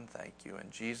praise you and thank you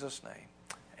in Jesus' name.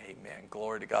 Amen.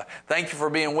 Glory to God. Thank you for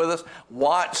being with us.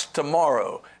 Watch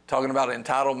tomorrow, talking about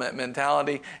entitlement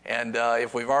mentality. And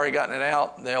if we've already gotten it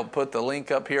out, they'll put the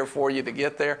link up here for you to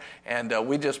get there. And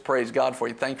we just praise God for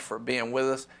you. Thank you for being with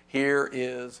us. Here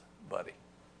is Buddy.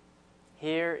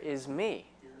 Here is me.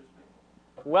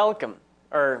 Welcome.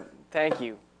 Thank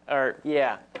you.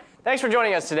 Thanks for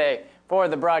joining us today for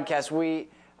the broadcast. We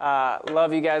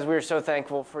love you guys. We're so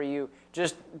thankful for you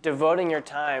just devoting your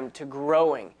time to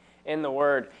growing in the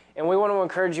Word. And we want to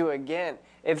encourage you again,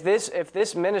 if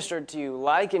this ministered to you,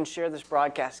 like and share this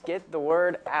broadcast. Get the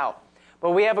Word out.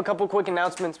 But we have a couple quick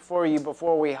announcements for you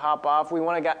before we hop off. We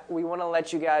want to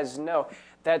let you guys know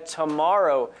that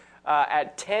tomorrow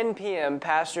at 10 p.m.,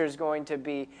 Pastor is going to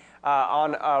be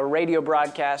on a radio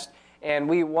broadcast, and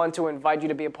we want to invite you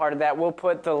to be a part of that. We'll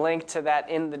put the link to that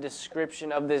in the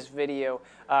description of this video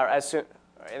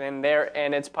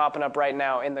and it's popping up right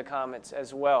now in the comments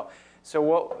as well.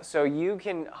 So you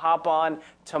can hop on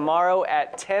tomorrow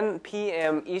at 10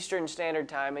 p.m. Eastern Standard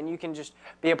Time, and you can just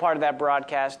be a part of that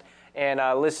broadcast and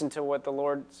listen to what the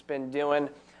Lord's been doing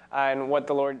and what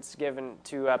the Lord's given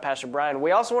to Pastor Brian. We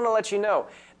also want to let you know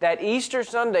that Easter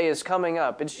Sunday is coming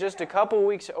up. It's just a couple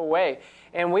weeks away,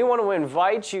 and we want to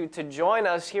invite you to join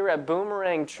us here at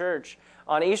Boomerang Church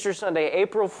on Easter Sunday,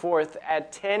 April 4th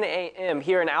at 10 a.m.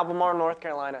 here in Albemarle, North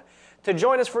Carolina, to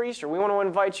join us for Easter. We want to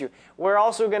invite you.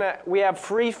 We have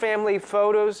free family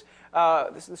photos,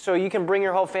 so you can bring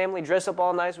your whole family, dress up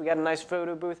all nice. We got a nice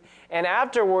photo booth. And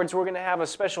afterwards, we're going to have a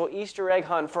special Easter egg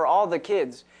hunt for all the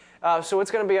kids. So it's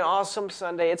going to be an awesome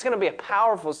Sunday. It's going to be a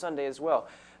powerful Sunday as well.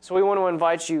 So we want to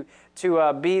invite you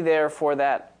to be there for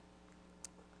that.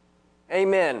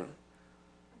 Amen.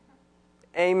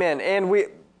 Amen. And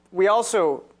we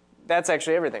also, that's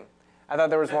actually everything. I thought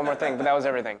there was one more thing, but that was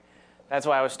everything. That's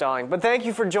why I was stalling. But thank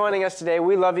you for joining us today.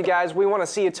 We love you guys. We want to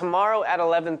see you tomorrow at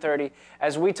 11:30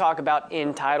 as we talk about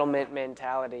entitlement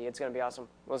mentality. It's going to be awesome.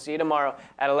 We'll see you tomorrow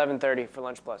at 11:30 for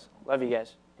Lunch Plus. Love you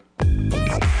guys.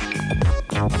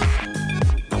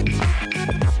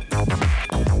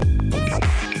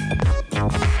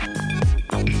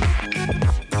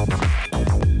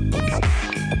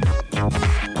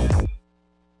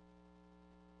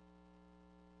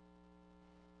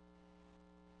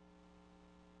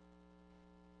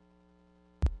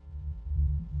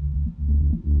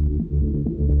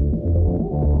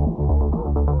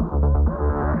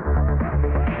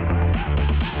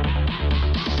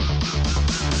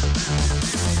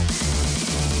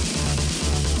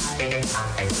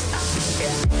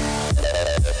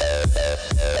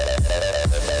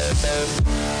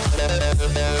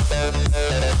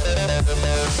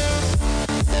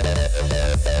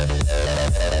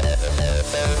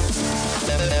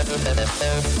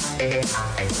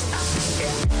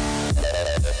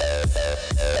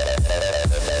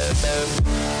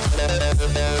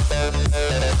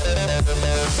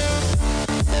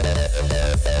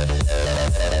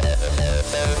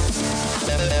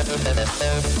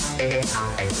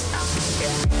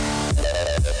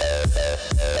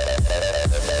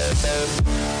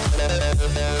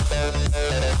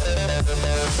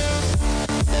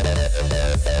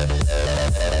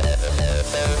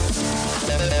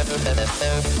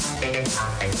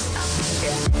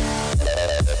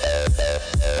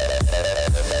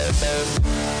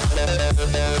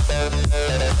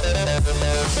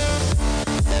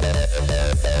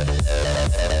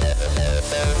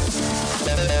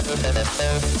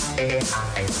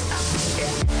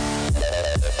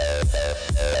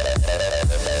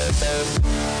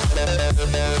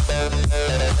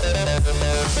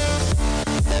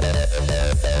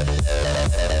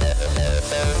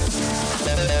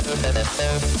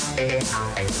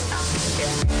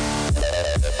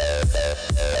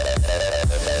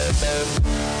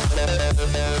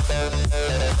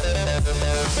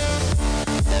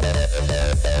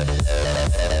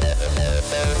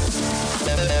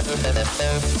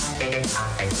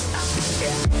 I